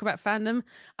come and talk about fandom,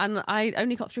 and I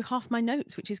only got through half my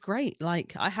notes, which is great.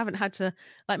 Like I haven't had to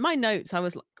my notes. I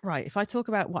was like, right, if I talk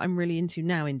about what I'm really into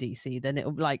now in DC, then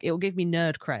it'll give me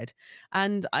nerd cred,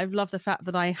 and I love the fact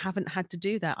that I haven't had to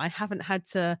do that. I haven't had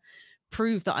to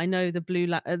prove that I know the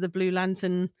Blue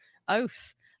Lantern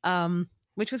oath,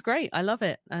 which was great. I love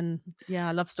it, and yeah,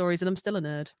 I love stories, and I'm still a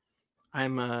nerd. I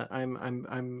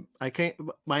can't.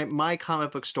 My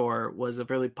comic book store was a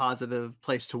really positive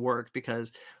place to work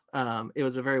because it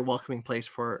was a very welcoming place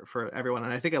for everyone,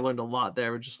 and I think I learned a lot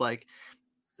there. Just like,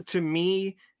 to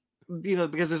me,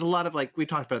 because there's a lot of we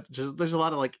talked about, there's a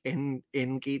lot of in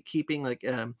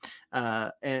gatekeeping,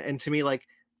 and to me,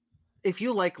 if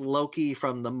you like Loki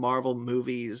from the Marvel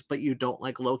movies, but you don't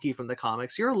like Loki from the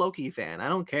comics, you're a Loki fan. I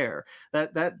don't care.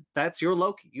 That's your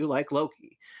Loki. You like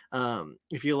Loki.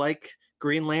 If you like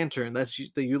Green Lantern,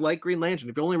 you like Green Lantern.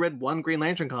 If you only read one Green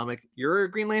Lantern comic, you're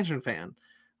a Green Lantern fan.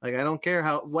 Like I don't care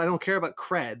about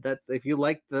cred. That if you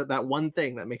like that one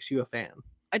thing, that makes you a fan.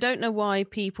 I don't know why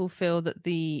people feel that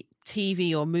the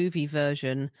TV or movie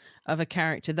version of a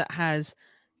character that has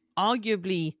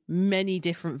arguably many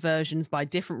different versions by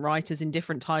different writers in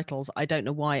different titles, I don't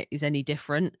know why it is any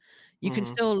different. You can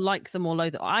still like them or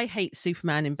loathe them. I hate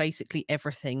Superman in basically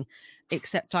everything,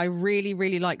 except I really,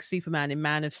 really like Superman in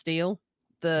Man of Steel,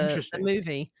 the Interesting.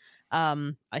 movie.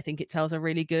 I think it tells a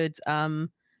really good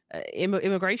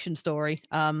immigration story.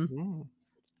 But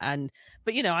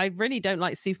I really don't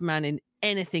like Superman in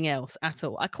anything else at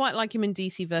all. I quite like him in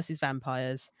DC versus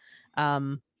Vampires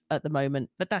at the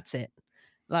moment, but that's it.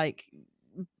 Like,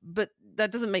 but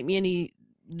that doesn't make me any.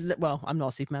 Well, I'm not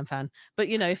a Superman fan, but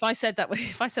if I said that,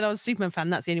 if I said I was a Superman fan,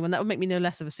 that's the only one that would make me no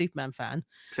less of a Superman fan.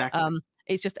 Exactly.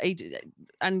 It's just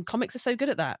and comics are so good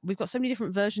at that. We've got so many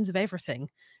different versions of everything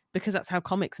because that's how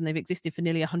comics, and they've existed for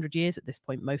nearly 100 years at this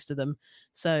point, most of them.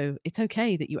 So it's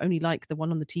okay that you only like the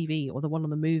one on the TV or the one on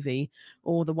the movie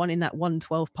or the one in that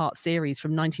 12-part series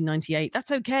from 1998.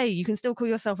 That's okay. You can still call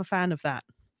yourself a fan of that.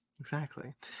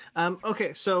 Exactly.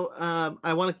 Okay, so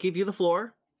I want to give you the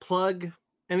floor. Plug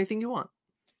anything you want.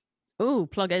 Oh,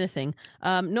 plug anything.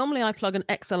 Normally I plug an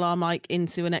XLR mic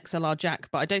into an XLR jack,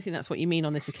 but I don't think that's what you mean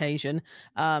on this occasion.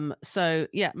 So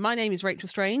yeah, my name is Rachel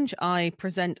Strange. I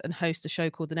present and host a show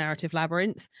called The Narrative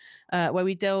Labyrinth, where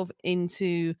we delve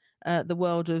into the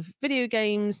world of video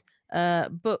games,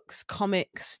 books,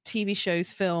 comics, TV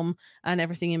shows, film, and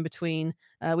everything in between,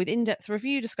 with in-depth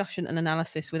review, discussion, and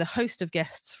analysis with a host of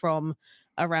guests from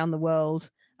around the world.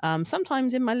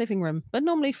 Sometimes in my living room, but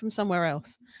normally from somewhere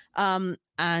else.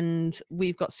 And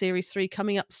we've got series 3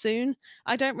 coming up soon.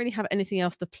 I don't really have anything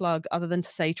else to plug other than to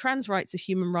say trans rights are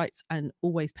human rights and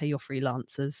always pay your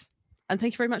freelancers. And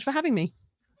thank you very much for having me.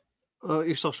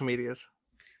 Your social medias.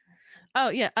 Oh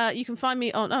yeah, you can find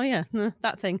me on. Oh yeah,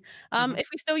 that thing. If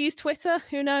we still use Twitter,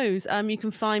 who knows? You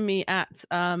can find me at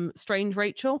Strange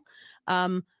Rachel,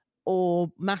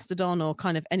 or Mastodon, or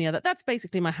kind of any other. That's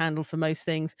basically my handle for most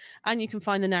things. And you can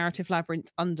find the Narrative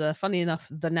Labyrinth under, funny enough,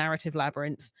 the Narrative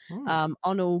Labyrinth, on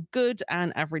all good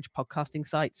and average podcasting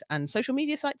sites and social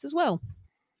media sites as well.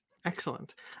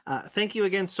 Excellent. Thank you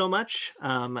again so much.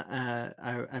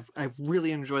 I've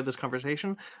really enjoyed this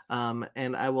conversation,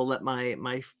 and I will let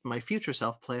my future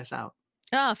self play us out.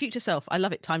 Future self. I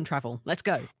love it. Time travel. Let's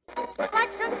go.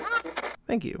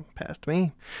 Thank you, past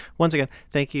me. Once again,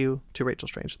 thank you to Rachel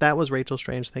Strange. That was Rachel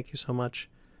Strange. Thank you so much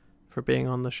for being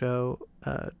on the show.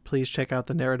 Please check out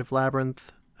the Narrative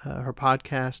Labyrinth, her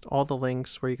podcast, all the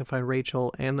links where you can find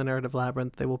Rachel and the Narrative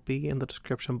Labyrinth. They will be in the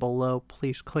description below.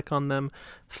 Please click on them,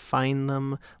 find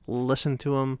them, listen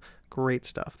to them. Great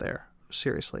stuff there.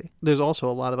 Seriously. There's also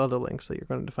a lot of other links that you're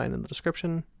going to find in the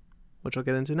description, which I'll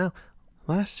get into now.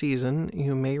 Last season,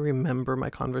 you may remember my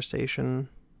conversation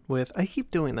with, I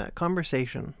keep doing that,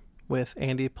 conversation with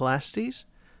Andy Palacides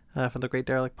from the Great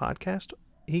Derelict podcast.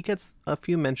 He gets a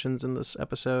few mentions in this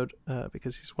episode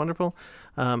because he's wonderful,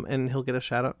 and he'll get a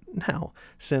shout out now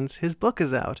since his book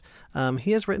is out.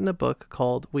 He has written a book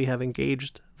called We Have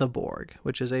Engaged the Borg,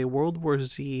 which is a World War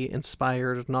Z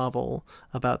inspired novel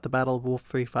about the Battle of Wolf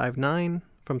 359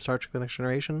 from Star Trek The Next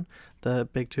Generation, the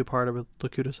big two-parter with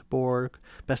Locutus Borg,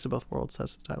 Best of Both Worlds,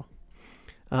 that's the title.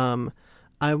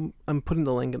 I'm putting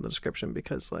the link in the description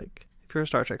because, like, if you're a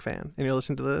Star Trek fan and you're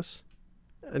listening to this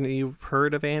and you've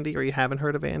heard of Andy or you haven't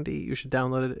heard of Andy, you should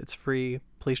download it. It's free.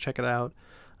 Please check it out.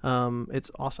 It's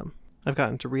awesome. I've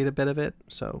gotten to read a bit of it,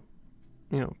 so,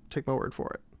 take my word for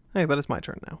it. Hey, but it's my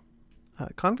turn now.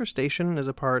 Conversation is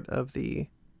a part of the,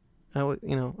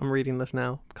 I'm reading this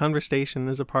now. Conversation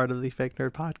is a part of the Fake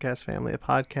Nerd Podcast family, a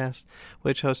podcast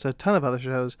which hosts a ton of other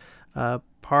shows.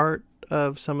 Part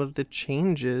of some of the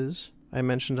changes I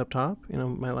mentioned up top.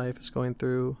 My life is going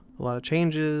through a lot of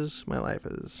changes. My life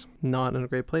is not in a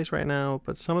great place right now,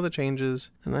 but some of the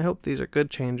changes, and I hope these are good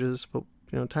changes, but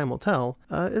time will tell,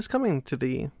 is coming to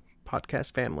the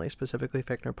podcast family, specifically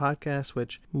Fake Nerd Podcast,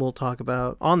 which we'll talk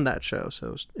about on that show.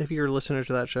 So if you're a listener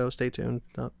to that show, stay tuned.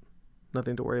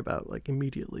 Nothing to worry about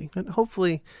immediately. And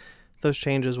hopefully those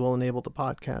changes will enable the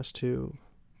podcast to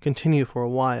continue for a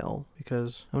while,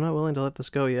 because I'm not willing to let this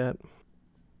go yet.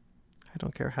 I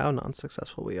don't care how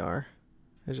non-successful we are.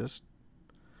 I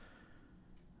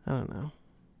don't know.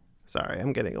 Sorry,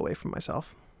 I'm getting away from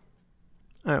myself.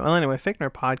 All right, well, anyway, Fake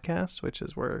Nerd Podcast, which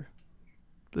is where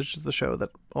which is the show that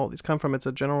all these come from. It's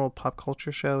a general pop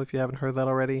culture show. If you haven't heard that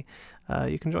already,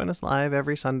 you can join us live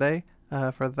every Sunday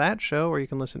for that show, or you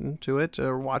can listen to it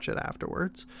or watch it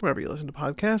afterwards, wherever you listen to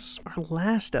podcasts. Our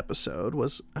last episode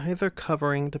was either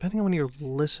covering, depending on when you're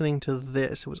listening to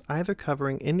this, it was either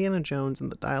covering Indiana Jones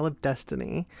and the Dial of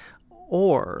Destiny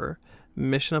or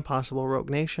Mission Impossible Rogue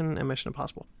Nation and Mission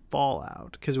Impossible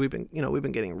Fallout, because we've been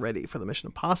getting ready for the Mission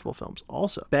Impossible films.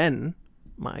 Also, Ben,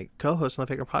 my co-host on the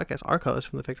Fake Nerd Podcast, our co-host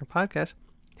from the Fake Nerd Podcast,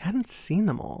 hadn't seen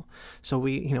them all, so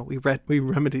we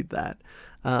remedied that,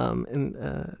 and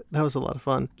that was a lot of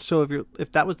fun. So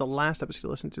if that was the last episode you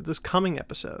listened to, this coming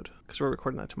episode, because we're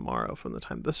recording that tomorrow from the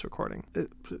time of this recording,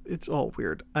 it's all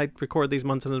weird. I record these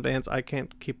months in advance. I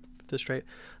can't keep this straight.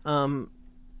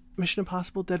 Mission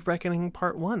Impossible Dead Reckoning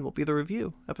Part 1 will be the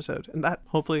review episode. And that,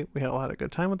 hopefully, we all had a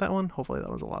good time with that one. Hopefully,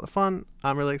 that was a lot of fun.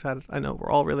 I'm really excited. I know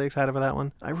we're all really excited for that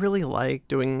one. I really like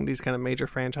doing these kind of major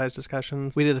franchise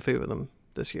discussions. We did a few of them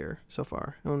this year so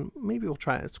far. And maybe we'll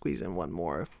try and squeeze in one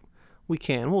more if we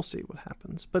can. We'll see what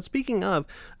happens. But speaking of,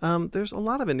 there's a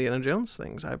lot of Indiana Jones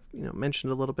things. I've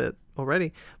mentioned a little bit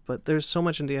already. But there's so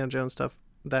much Indiana Jones stuff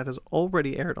that has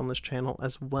already aired on this channel,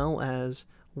 as well as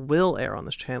will air on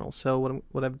this channel. So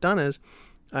what I've done is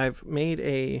I've made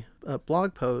a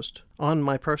blog post on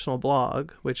my personal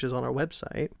blog, which is on our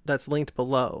website, that's linked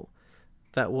below,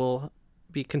 that will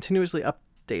be continuously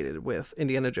updated with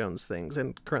Indiana Jones things,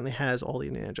 and currently has all the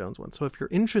Indiana Jones ones. So if you're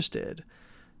interested,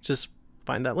 just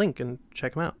find that link and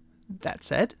check them out. That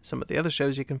said, some of the other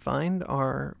shows you can find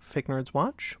are Fake Nerds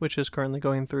Watch, which is currently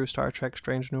going through Star Trek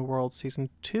Strange New Worlds Season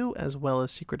 2, as well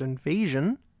as Secret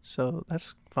Invasion, so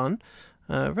that's fun.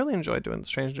 Really enjoyed doing the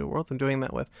Strange New Worlds and doing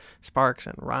that with Sparks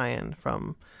and Ryan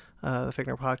from the Fake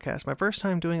Nerd Podcast. My first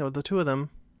time doing it with the two of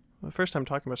them, my first time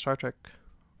talking about Star Trek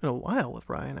in a while with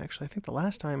Ryan, actually. I think the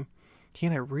last time he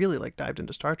and I really dived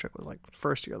into Star Trek was the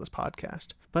first year of this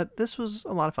podcast. But this was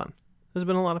a lot of fun. This has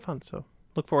been a lot of fun, so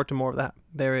look forward to more of that.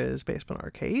 There is Basement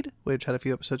Arcade, which had a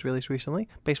few episodes released recently.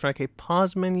 Basement Arcade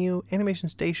Pause Menu, Animation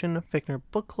Station, Fake Nerd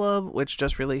Book Club, which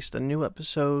just released a new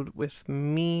episode with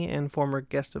me and former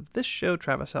guest of this show,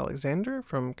 Travis Alexander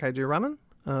from Kaiju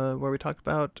Ramen, where we talked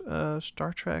about a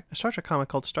Star Trek comic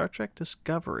called Star Trek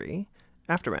Discovery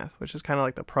Aftermath, which is kind of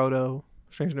like the proto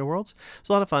Strange New Worlds. It's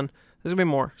a lot of fun. There's going to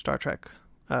be more Star Trek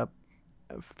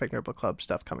Fake Nerd Book Club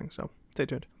stuff coming, so stay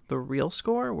tuned. The Real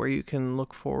Score, where you can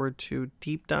look forward to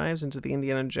deep dives into the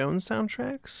Indiana Jones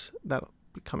soundtracks. That'll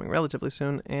be coming relatively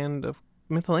soon. And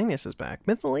Miscellaneous is back.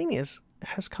 Miscellaneous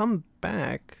has come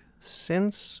back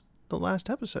since the last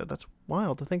episode. That's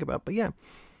wild to think about. But yeah,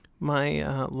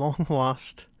 my long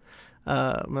lost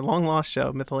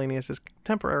show, Miscellaneous, is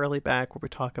temporarily back,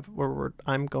 where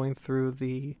I'm going through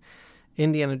the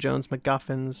Indiana Jones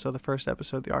MacGuffins. So the first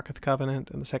episode, the Ark of the Covenant,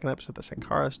 and the second episode, the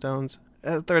Sankara Stones.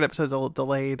 The third episode's a little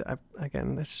delayed.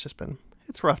 It's a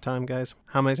rough time, guys.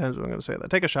 How many times am I going to say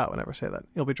that? Take a shot whenever I say that.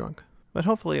 You'll be drunk. But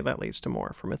hopefully that leads to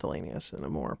more for Miscellaneous and a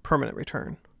more permanent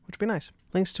return, which would be nice.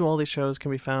 Links to all these shows can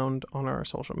be found on our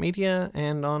social media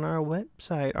and on our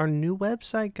website. Our new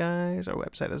website, guys. Our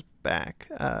website is back.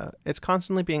 It's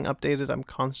constantly being updated. I'm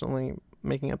constantly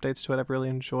making updates to it. I've really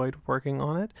enjoyed working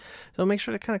on it. So make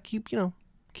sure to kind of keep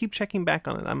checking back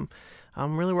on it.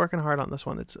 I'm really working hard on this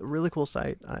one. It's a really cool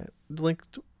site. I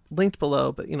linked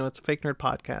below, but it's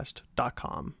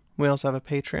fakenerdpodcast.com. We also have a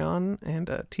Patreon and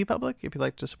a TeePublic if you'd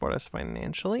like to support us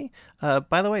financially.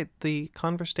 By the way, the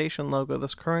Conversation logo,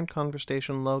 this current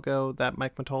Conversation logo that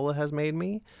Mike Matola has made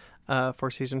me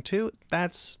for Season 2,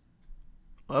 that's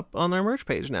up on our merch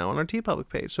page now, on our TeePublic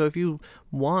page. So if you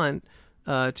want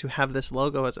to have this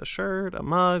logo as a shirt, a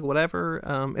mug,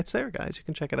 whatever, it's there, guys. You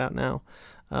can check it out now.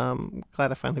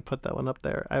 Glad I finally put that one up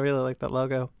there. I really like that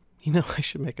logo. I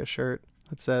should make a shirt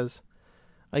that says,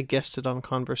 I guested on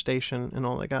Conversation and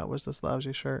all I got was this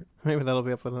lousy shirt. Maybe that'll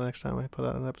be up for the next time I put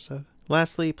out an episode.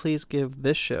 Lastly, please give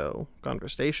this show,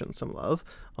 Conversation, some love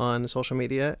on social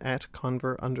media at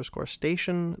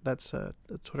conver_station. That's a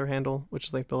Twitter handle, which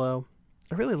is linked below.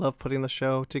 I really love putting the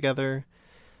show together,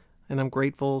 and I'm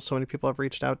grateful so many people have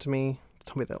reached out to me to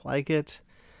tell me they like it.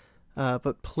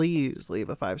 But please leave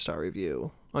a 5-star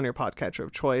review on your podcatcher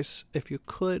of choice. If you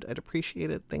could, I'd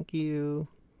appreciate it. Thank you.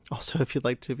 Also, if you'd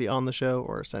like to be on the show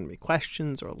or send me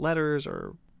questions or letters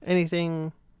or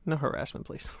anything, no harassment,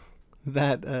 please.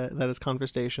 That is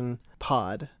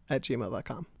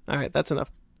conversationpod@gmail.com. All right, that's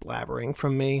enough blabbering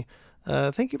from me.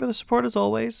 Thank you for the support as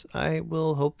always. I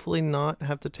will hopefully not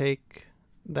have to take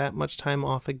that much time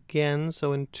off again.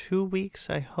 So in 2 weeks,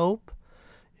 I hope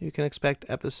you can expect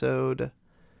episode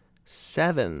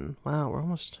 7. Wow, we're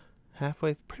almost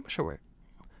halfway. Pretty much sure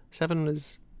 7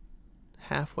 is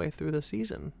halfway through the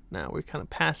season now. We're kind of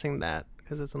passing that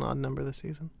because it's an odd number this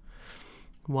season.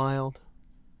 Wild.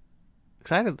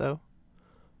 Excited though.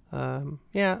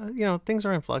 Yeah, things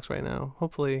are in flux right now.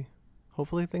 Hopefully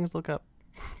things look up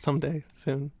someday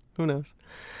soon. Who knows?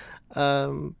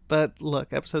 But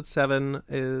look, episode 7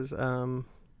 is a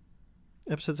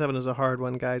hard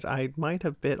one, guys. I might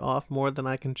have bit off more than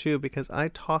I can chew because I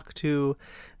talked to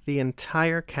the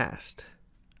entire cast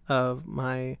of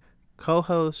my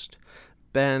co-host,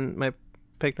 Ben, my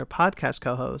Fake Nerd podcast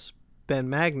co-host, Ben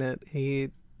Magnet. He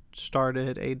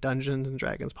started a Dungeons and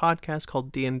Dragons podcast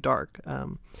called D and Dark,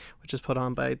 which is put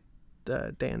on by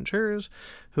Dan Chers,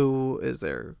 who is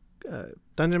their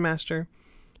dungeon master.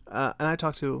 And I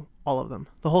talked to all of them,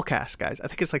 the whole cast, guys. I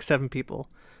think it's like 7 people.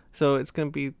 So it's going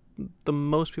to be the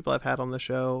most people I've had on the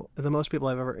show, the most people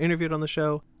I've ever interviewed on the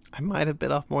show. I might have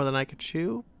bit off more than I could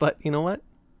chew, but you know what?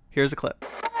 Here's a clip.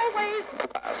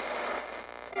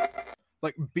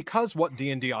 Like, because what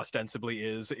D&D ostensibly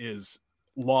is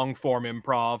long form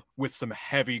improv with some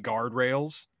heavy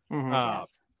guardrails,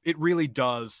 Yes. it really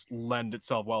does lend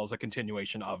itself well as a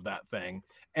continuation of that thing.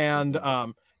 And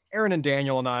Aaron and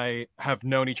Daniel and I have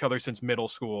known each other since middle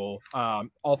school.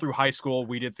 All through high school,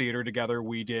 we did theater together.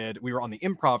 We were on the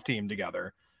improv team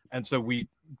together. And so we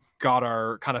got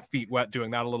our kind of feet wet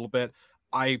doing that a little bit.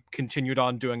 I continued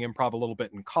on doing improv a little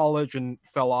bit in college and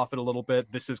fell off it a little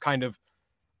bit. This is kind of,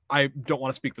 I don't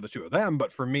want to speak for the two of them,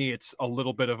 but for me, it's a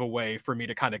little bit of a way for me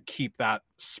to kind of keep that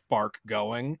spark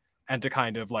going and to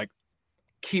kind of like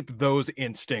keep those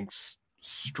instincts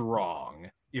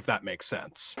strong, if that makes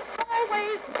sense.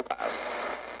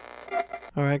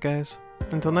 All right, guys.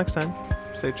 Until next time,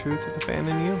 stay true to the fan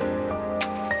in you.